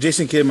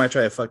 Jason Kidd might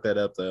try to fuck that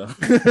up though.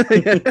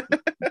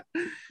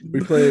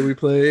 We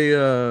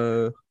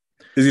play.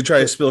 Is he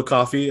trying to spill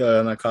coffee?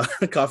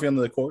 Coffee on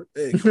the court?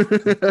 Hey.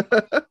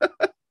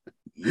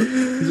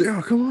 He's like,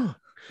 oh, come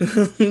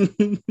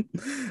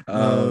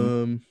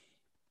on.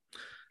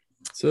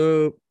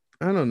 So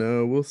I don't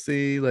know. We'll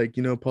see. Like,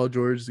 Paul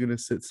George is gonna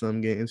sit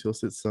some games. He'll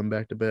sit some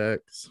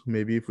back-to-backs.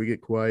 Maybe if we get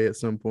quiet at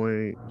some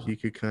point, he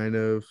could kind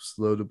of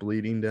slow the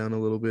bleeding down a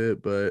little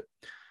bit. But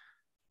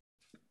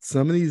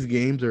some of these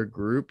games are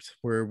grouped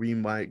where we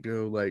might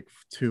go like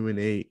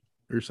 2-8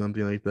 or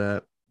something like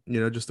that.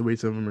 Just the way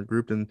some of them are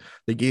grouped, and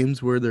the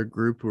games where they're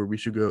grouped where we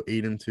should go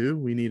 8-2,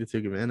 we need to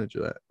take advantage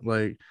of that.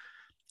 Like,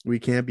 we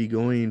can't be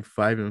going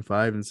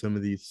 5-5 in some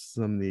of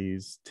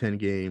these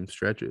 10-game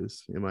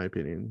stretches, in my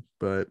opinion.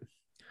 But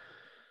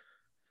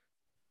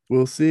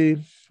we'll see.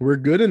 We're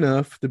good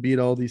enough to beat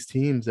all these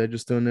teams. I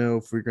just don't know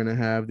if we're gonna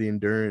have the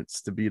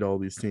endurance to beat all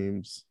these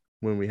teams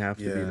when we have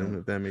to beat them,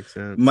 if that makes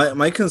sense.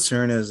 My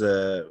concern is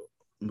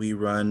we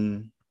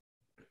run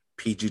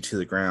PG to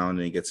the ground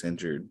and he gets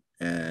injured,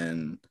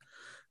 and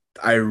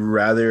I'd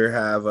rather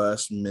have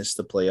us miss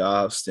the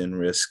playoffs than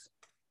risk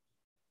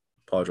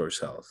Paul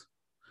George's health.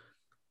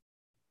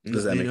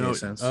 Does that make any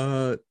sense?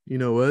 You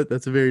know what?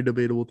 That's a very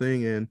debatable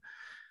thing, and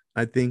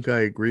I think I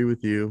agree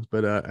with you.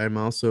 But I'm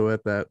also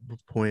at that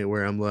point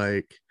where I'm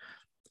like,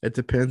 it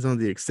depends on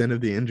the extent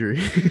of the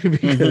injury.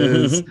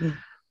 Because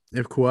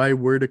if Kawhi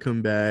were to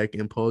come back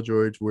and Paul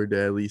George were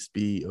to at least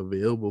be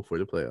available for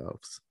the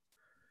playoffs.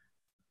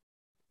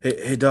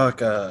 Hey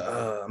Doc,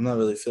 I'm not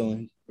really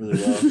feeling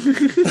really well.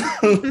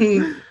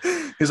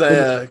 He's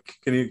like,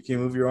 can you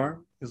move your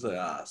arm? He's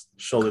like,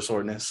 shoulder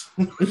soreness.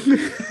 Throat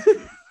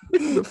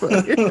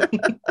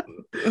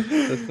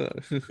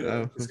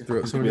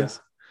soreness.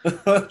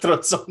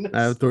 Throat soreness.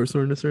 I have throat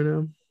soreness right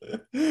now.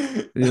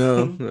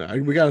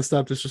 We gotta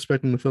stop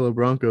disrespecting the fellow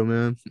Bronco,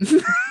 man.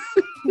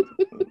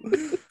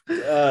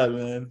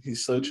 Man,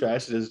 he's so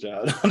trash at his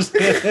job.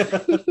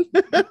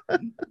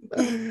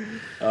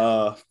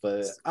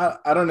 But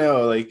I don't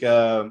know. Like,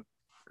 do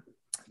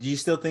you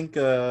still think?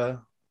 Where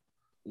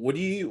do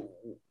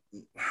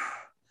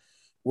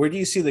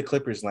you see the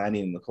Clippers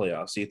landing in the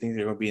playoffs? Do you think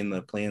they're going to be in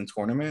the play-in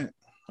tournament,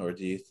 or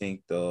do you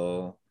think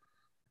they'll,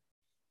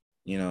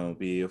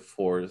 be a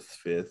 4th,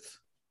 5th?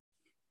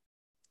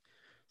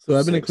 So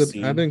I've been a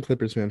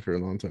Clippers fan for a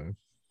long time,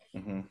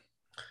 mm-hmm.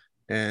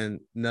 and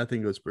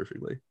nothing goes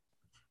perfectly.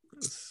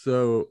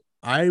 So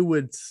I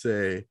would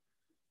say,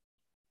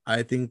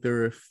 I think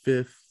they're a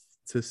 5th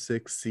to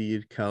 6th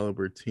seed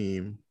caliber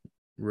team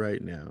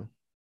right now,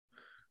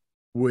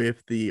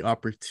 with the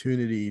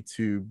opportunity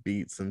to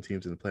beat some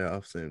teams in the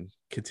playoffs and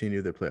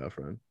continue their playoff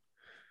run.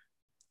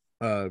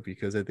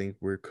 Because I think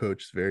we're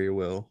coached very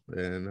well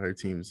and our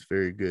team's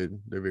very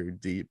good. They're very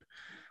deep.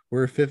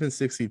 We're a 5th and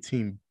 6th seed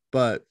team,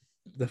 but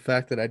the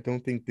fact that I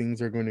don't think things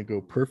are going to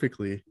go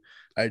perfectly,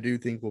 I do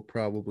think we'll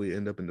probably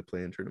end up in the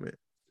play-in tournament.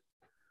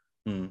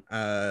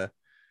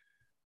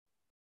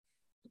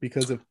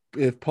 Because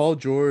if Paul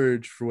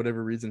George, for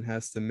whatever reason,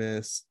 has to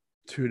miss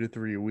 2 to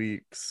 3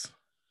 weeks,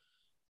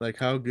 Like,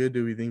 how good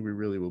do we think we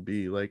really will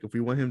be? Like, if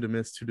we want him to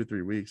miss 2 to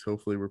 3 weeks,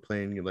 hopefully we're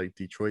playing like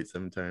Detroit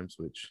 7 times,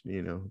 which I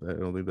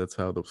don't think that's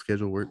how the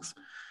schedule works.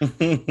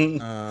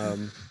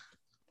 Um,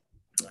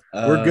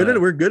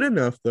 we're good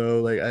enough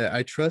though. Like,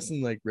 I trust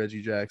in like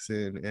Reggie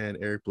Jackson and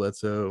Eric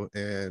Bledsoe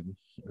and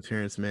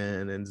Terrence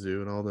Mann and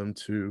Zoo and all them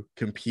to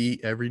compete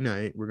every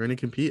night. We're going to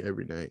compete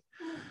every night,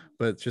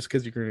 but just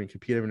because you're going to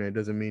compete every night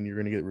doesn't mean you're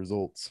going to get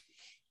results.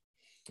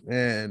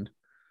 And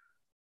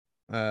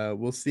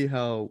we'll see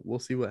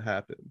what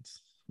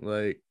happens.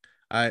 Like,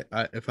 I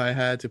if I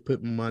had to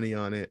put money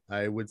on it,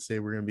 I would say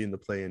we're gonna be in the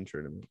play-in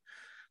tournament,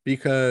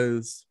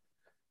 because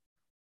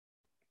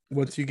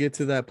once you get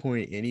to that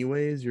point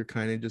anyways, you're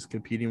kind of just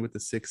competing with the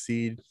 6th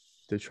seed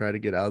to try to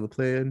get out of the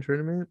play-in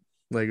tournament,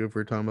 like if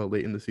we're talking about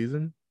late in the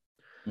season.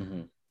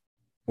 Mm-hmm.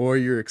 Or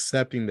you're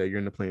accepting that you're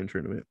in the play-in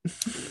tournament.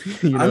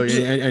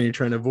 And you're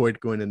trying to avoid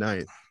going to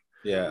 9th.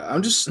 Yeah,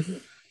 I'm just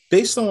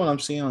based on what I'm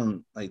seeing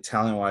on like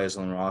talent wise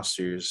on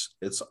rosters,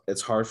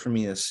 it's hard for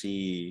me to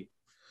see.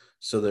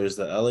 So there's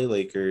the LA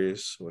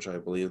Lakers, which I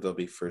believe they'll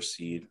be 1st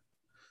seed.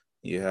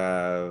 You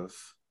have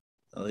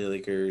LA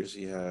Lakers,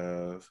 you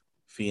have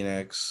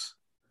Phoenix.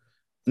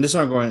 And this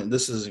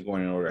isn't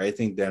going in order. I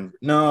think Denver.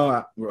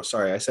 No,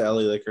 sorry, I said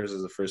LA Lakers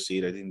is the 1st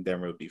seed. I think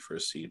Denver would be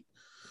 1st seed.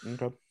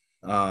 Okay.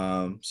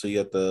 So you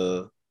have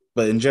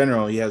but in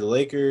general, you have the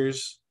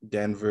Lakers,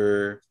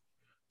 Denver,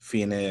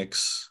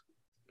 Phoenix,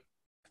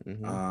 which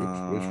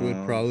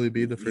would probably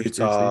be the first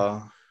Utah.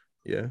 seed.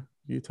 Yeah,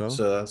 Utah.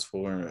 So that's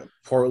 4.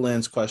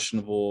 Portland's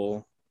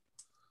questionable.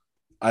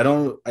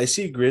 I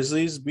see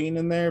Grizzlies being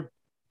in there,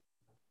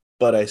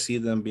 but I see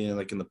them being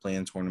like in the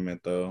play-in tournament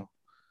though.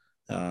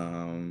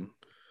 I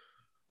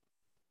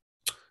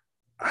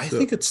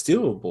think it's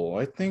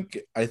doable. I think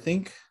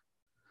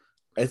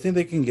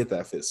they can get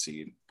that 5th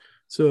seed.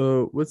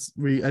 So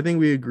I think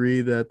we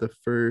agree that the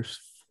first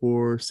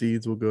 4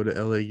 seeds will go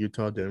to LA,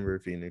 Utah, Denver,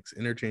 Phoenix.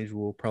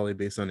 Interchangeable, probably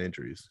based on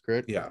injuries,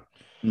 correct? Yeah.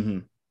 Mm-hmm.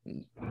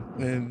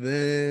 And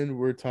then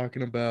we're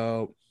talking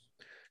about,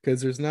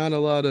 because there's not a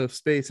lot of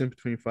space in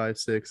between 5,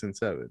 6, and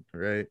 7,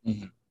 right?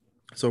 Mm-hmm.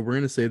 So we're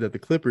going to say that the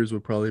Clippers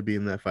would probably be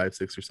in that 5,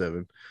 6, or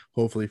 7,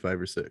 hopefully 5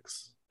 or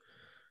 6.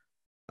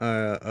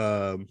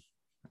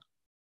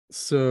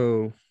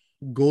 So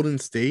Golden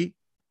State,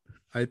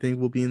 I think,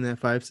 will be in that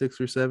 5, 6,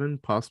 or 7,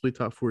 possibly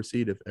top 4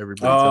 seed if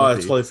everybody's healthy.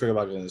 I totally forgot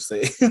about Golden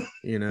State.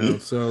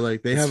 So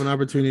like they have an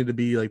opportunity to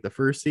be like the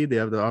 1st seed. They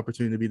have the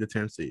opportunity to be the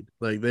 10th seed.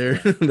 Like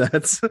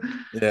that's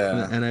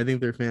And I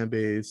think their fan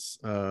base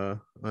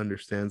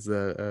understands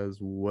that as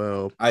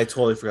well. I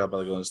totally forgot about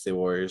the Golden State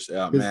Warriors.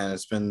 Yeah, man,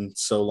 it's been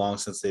so long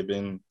since they've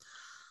been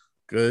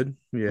good.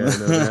 Yeah,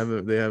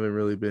 no, they haven't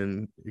really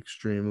been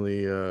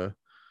extremely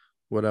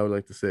what I would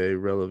like to say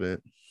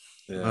relevant.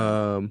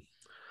 Yeah.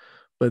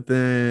 But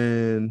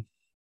then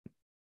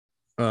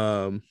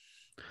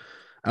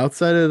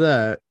outside of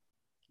that,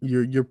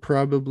 you're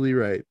probably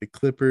right. The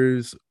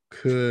Clippers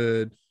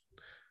could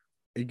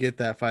get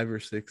that 5 or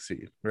 6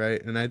 seed, right?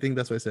 And I think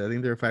that's what I said. I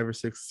think they're a 5 or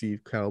 6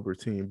 seed caliber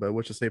team. But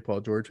what you say, Paul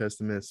George has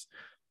to miss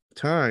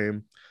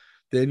time.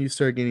 Then you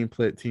start getting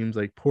teams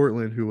like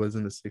Portland, who was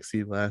in the 6th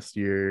seed last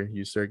year.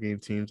 You start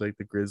getting teams like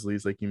the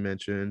Grizzlies, like you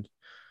mentioned.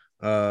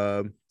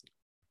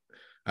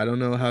 I don't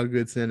know how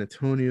good San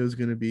Antonio is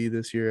going to be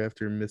this year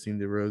after missing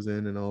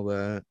DeRozan and all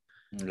that.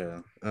 Yeah.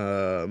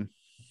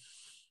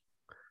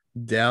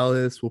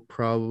 Dallas will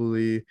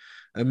probably,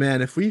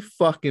 man, if we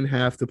fucking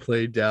have to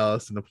play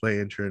Dallas in the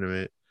play-in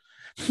tournament,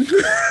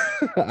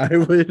 I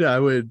would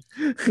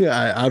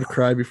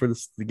cry before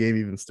the game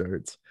even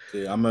starts.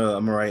 Dude, I'm gonna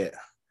write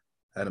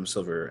Adam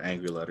Silver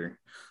angry letter.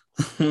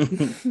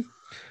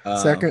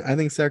 I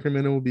think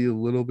Sacramento will be a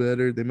little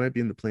better. They might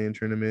be in the play-in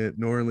tournament.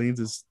 New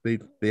Orleans they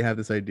have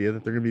this idea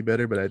that they're gonna be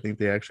better, but I think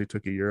they actually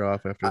took a year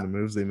off after the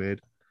moves they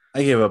made.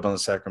 I gave up on the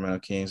Sacramento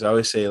Kings. I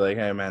always say like,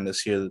 hey man,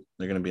 this year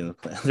they're gonna be in the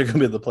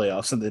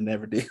playoffs, and they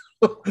never do.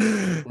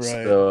 Right.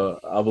 So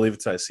I'll believe it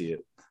till I see it.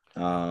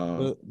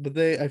 But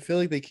I feel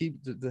like they keep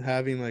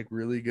having like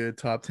really good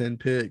top 10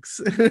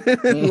 picks.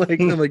 like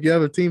you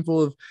have a team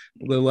full of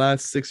the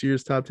last 6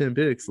 years top 10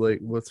 picks. Like,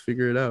 let's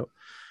figure it out.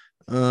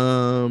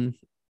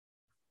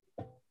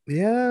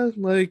 Yeah,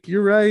 like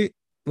you're right.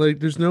 Like,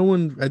 there's no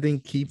one, I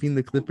think, keeping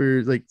the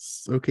Clippers. Like,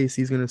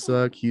 OKC's gonna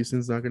suck.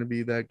 Houston's not gonna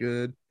be that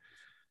good.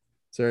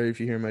 Sorry if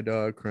you hear my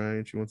dog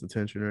crying. She wants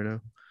attention right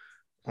now.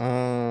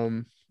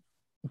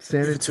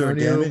 San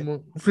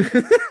Antonio.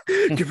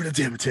 Give her the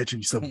damn attention,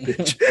 you son of a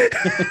bitch.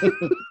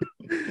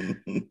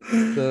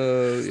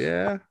 So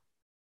yeah.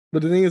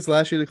 But the thing is,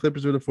 last year the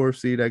Clippers were the 4th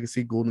seed. I can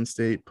see Golden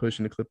State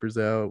pushing the Clippers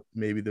out.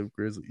 Maybe the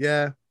Grizzlies.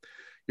 Yeah.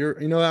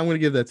 I'm going to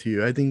give that to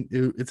you. I think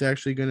it's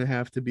actually going to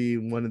have to be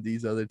one of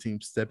these other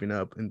teams stepping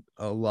up and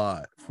a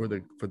lot for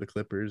the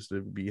Clippers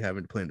to be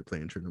having to play in the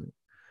play-in tournament.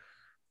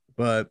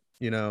 But,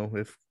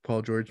 if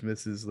Paul George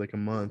misses like a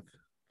month,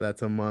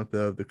 that's a month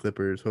of the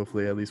Clippers,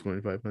 hopefully at least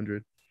going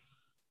 500.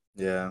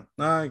 Yeah,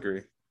 no, I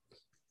agree.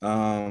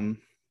 All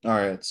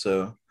right,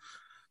 so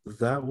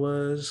that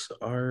was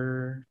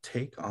our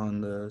take on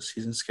the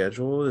season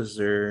schedule. Is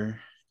there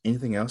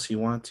anything else you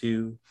want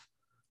to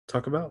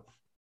talk about?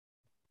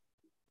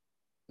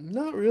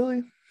 Not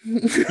really.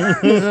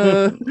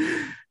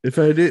 If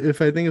I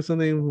think of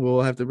something,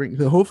 we'll have to bring.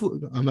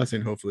 Hopefully, I'm not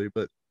saying hopefully,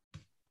 but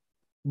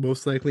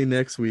most likely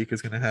next week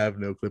is going to have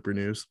no Clipper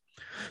news,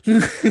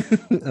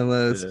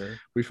 unless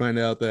we find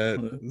out that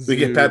we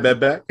get Pat Bev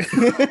back.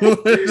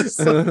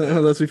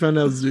 Unless we find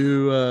out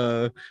Zoo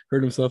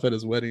hurt himself at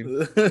his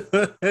wedding.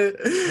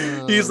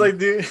 He's like,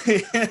 dude,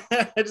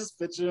 I just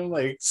picture him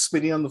like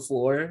spitting on the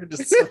floor.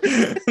 Just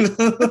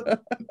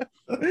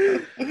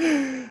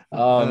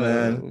oh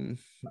man.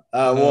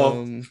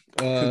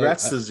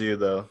 Congrats to Zoo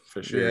though,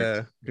 for sure.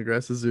 Yeah,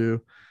 congrats to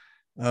Zoo.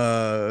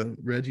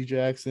 Reggie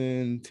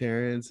Jackson,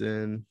 Terrence,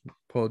 and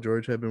Paul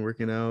George have been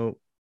working out.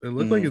 It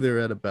looked like they were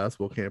at a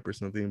basketball camp or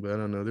something, but I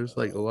don't know. There's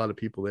like a lot of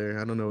people there.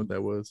 I don't know what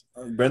that was.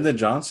 Brendan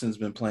Johnson's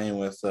been playing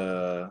with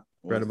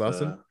Brandon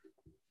Boston.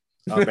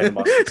 Brandon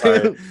Boston.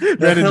 Sorry.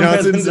 Brandon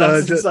Johnson's he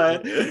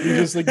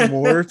just like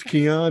morphed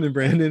Keon and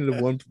Brandon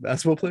into one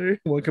basketball player,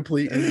 one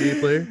complete NBA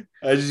player.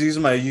 I just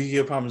used my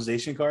Yu-Gi-Oh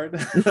pronunciation card.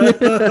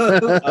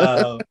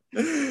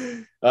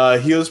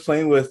 He was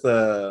playing with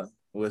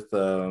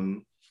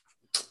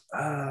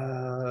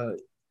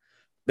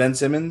Ben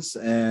Simmons,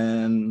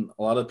 and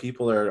a lot of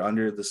people are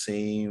under the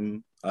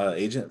same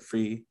agent,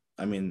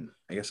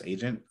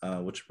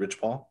 which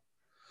Rich Paul.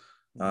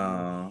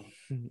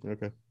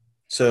 Okay.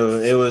 So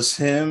it was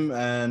him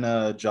and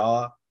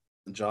Ja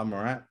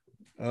Morant.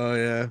 Oh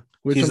yeah,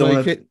 He's the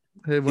one that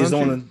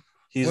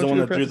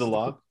threw the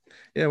lob.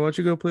 Yeah, why don't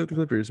you go play with the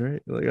Clippers,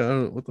 right? Like, I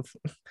don't know what the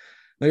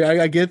like.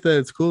 I get that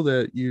it's cool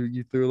that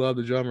you threw a lob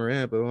to Ja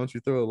Morant, but why don't you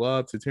throw a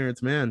lob to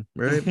Terrence Mann,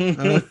 right?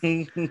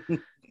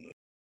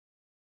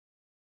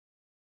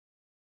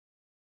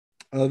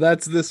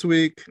 That's this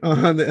week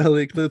on the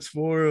LA Clips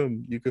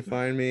forum. You can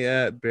find me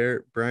at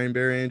Brian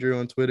Bear Andrew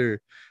on Twitter,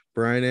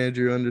 Brian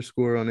Andrew _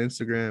 on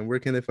Instagram. Where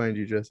can they find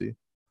you, Jesse?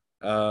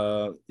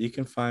 You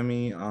can find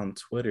me on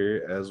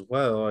Twitter as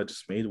well. I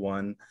just made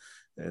one.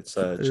 It's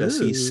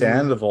Jesse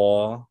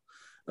Sandoval.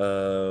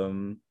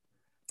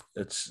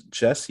 It's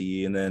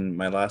Jesse, and then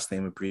my last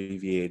name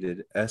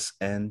abbreviated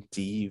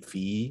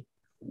SNDV1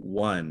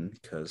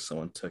 because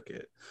someone took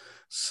it.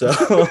 So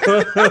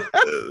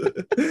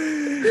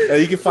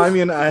you can find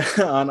me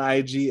on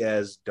IG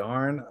as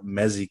Darn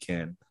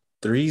Mezikin,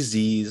 3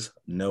 Z's,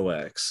 no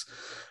X.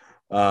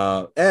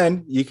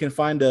 And you can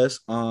find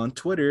us on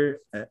Twitter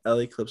at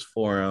LA Clips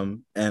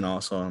Forum and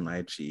also on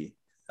IG,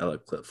 LA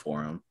Clip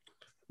Forum.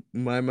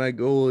 My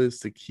goal is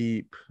to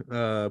keep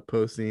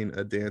posting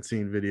a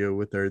dancing video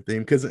with our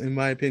theme, because in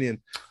my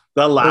opinion,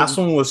 the last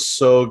one was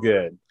so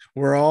good.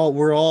 We're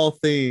all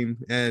theme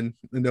and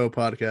no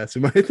podcast,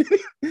 in my opinion.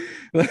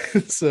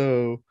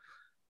 So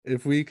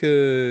if we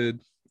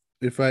could,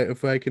 if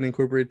I can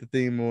incorporate the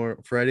theme more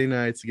Friday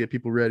nights to get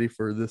people ready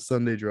for this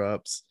Sunday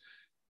drops,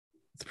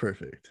 it's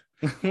perfect.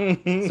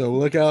 So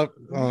look out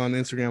on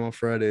Instagram on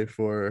Friday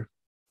for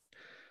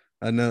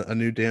a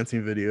new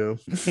dancing video.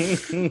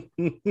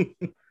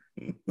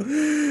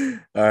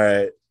 All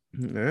right.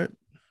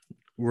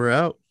 We're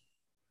out.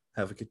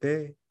 Have a good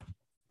day.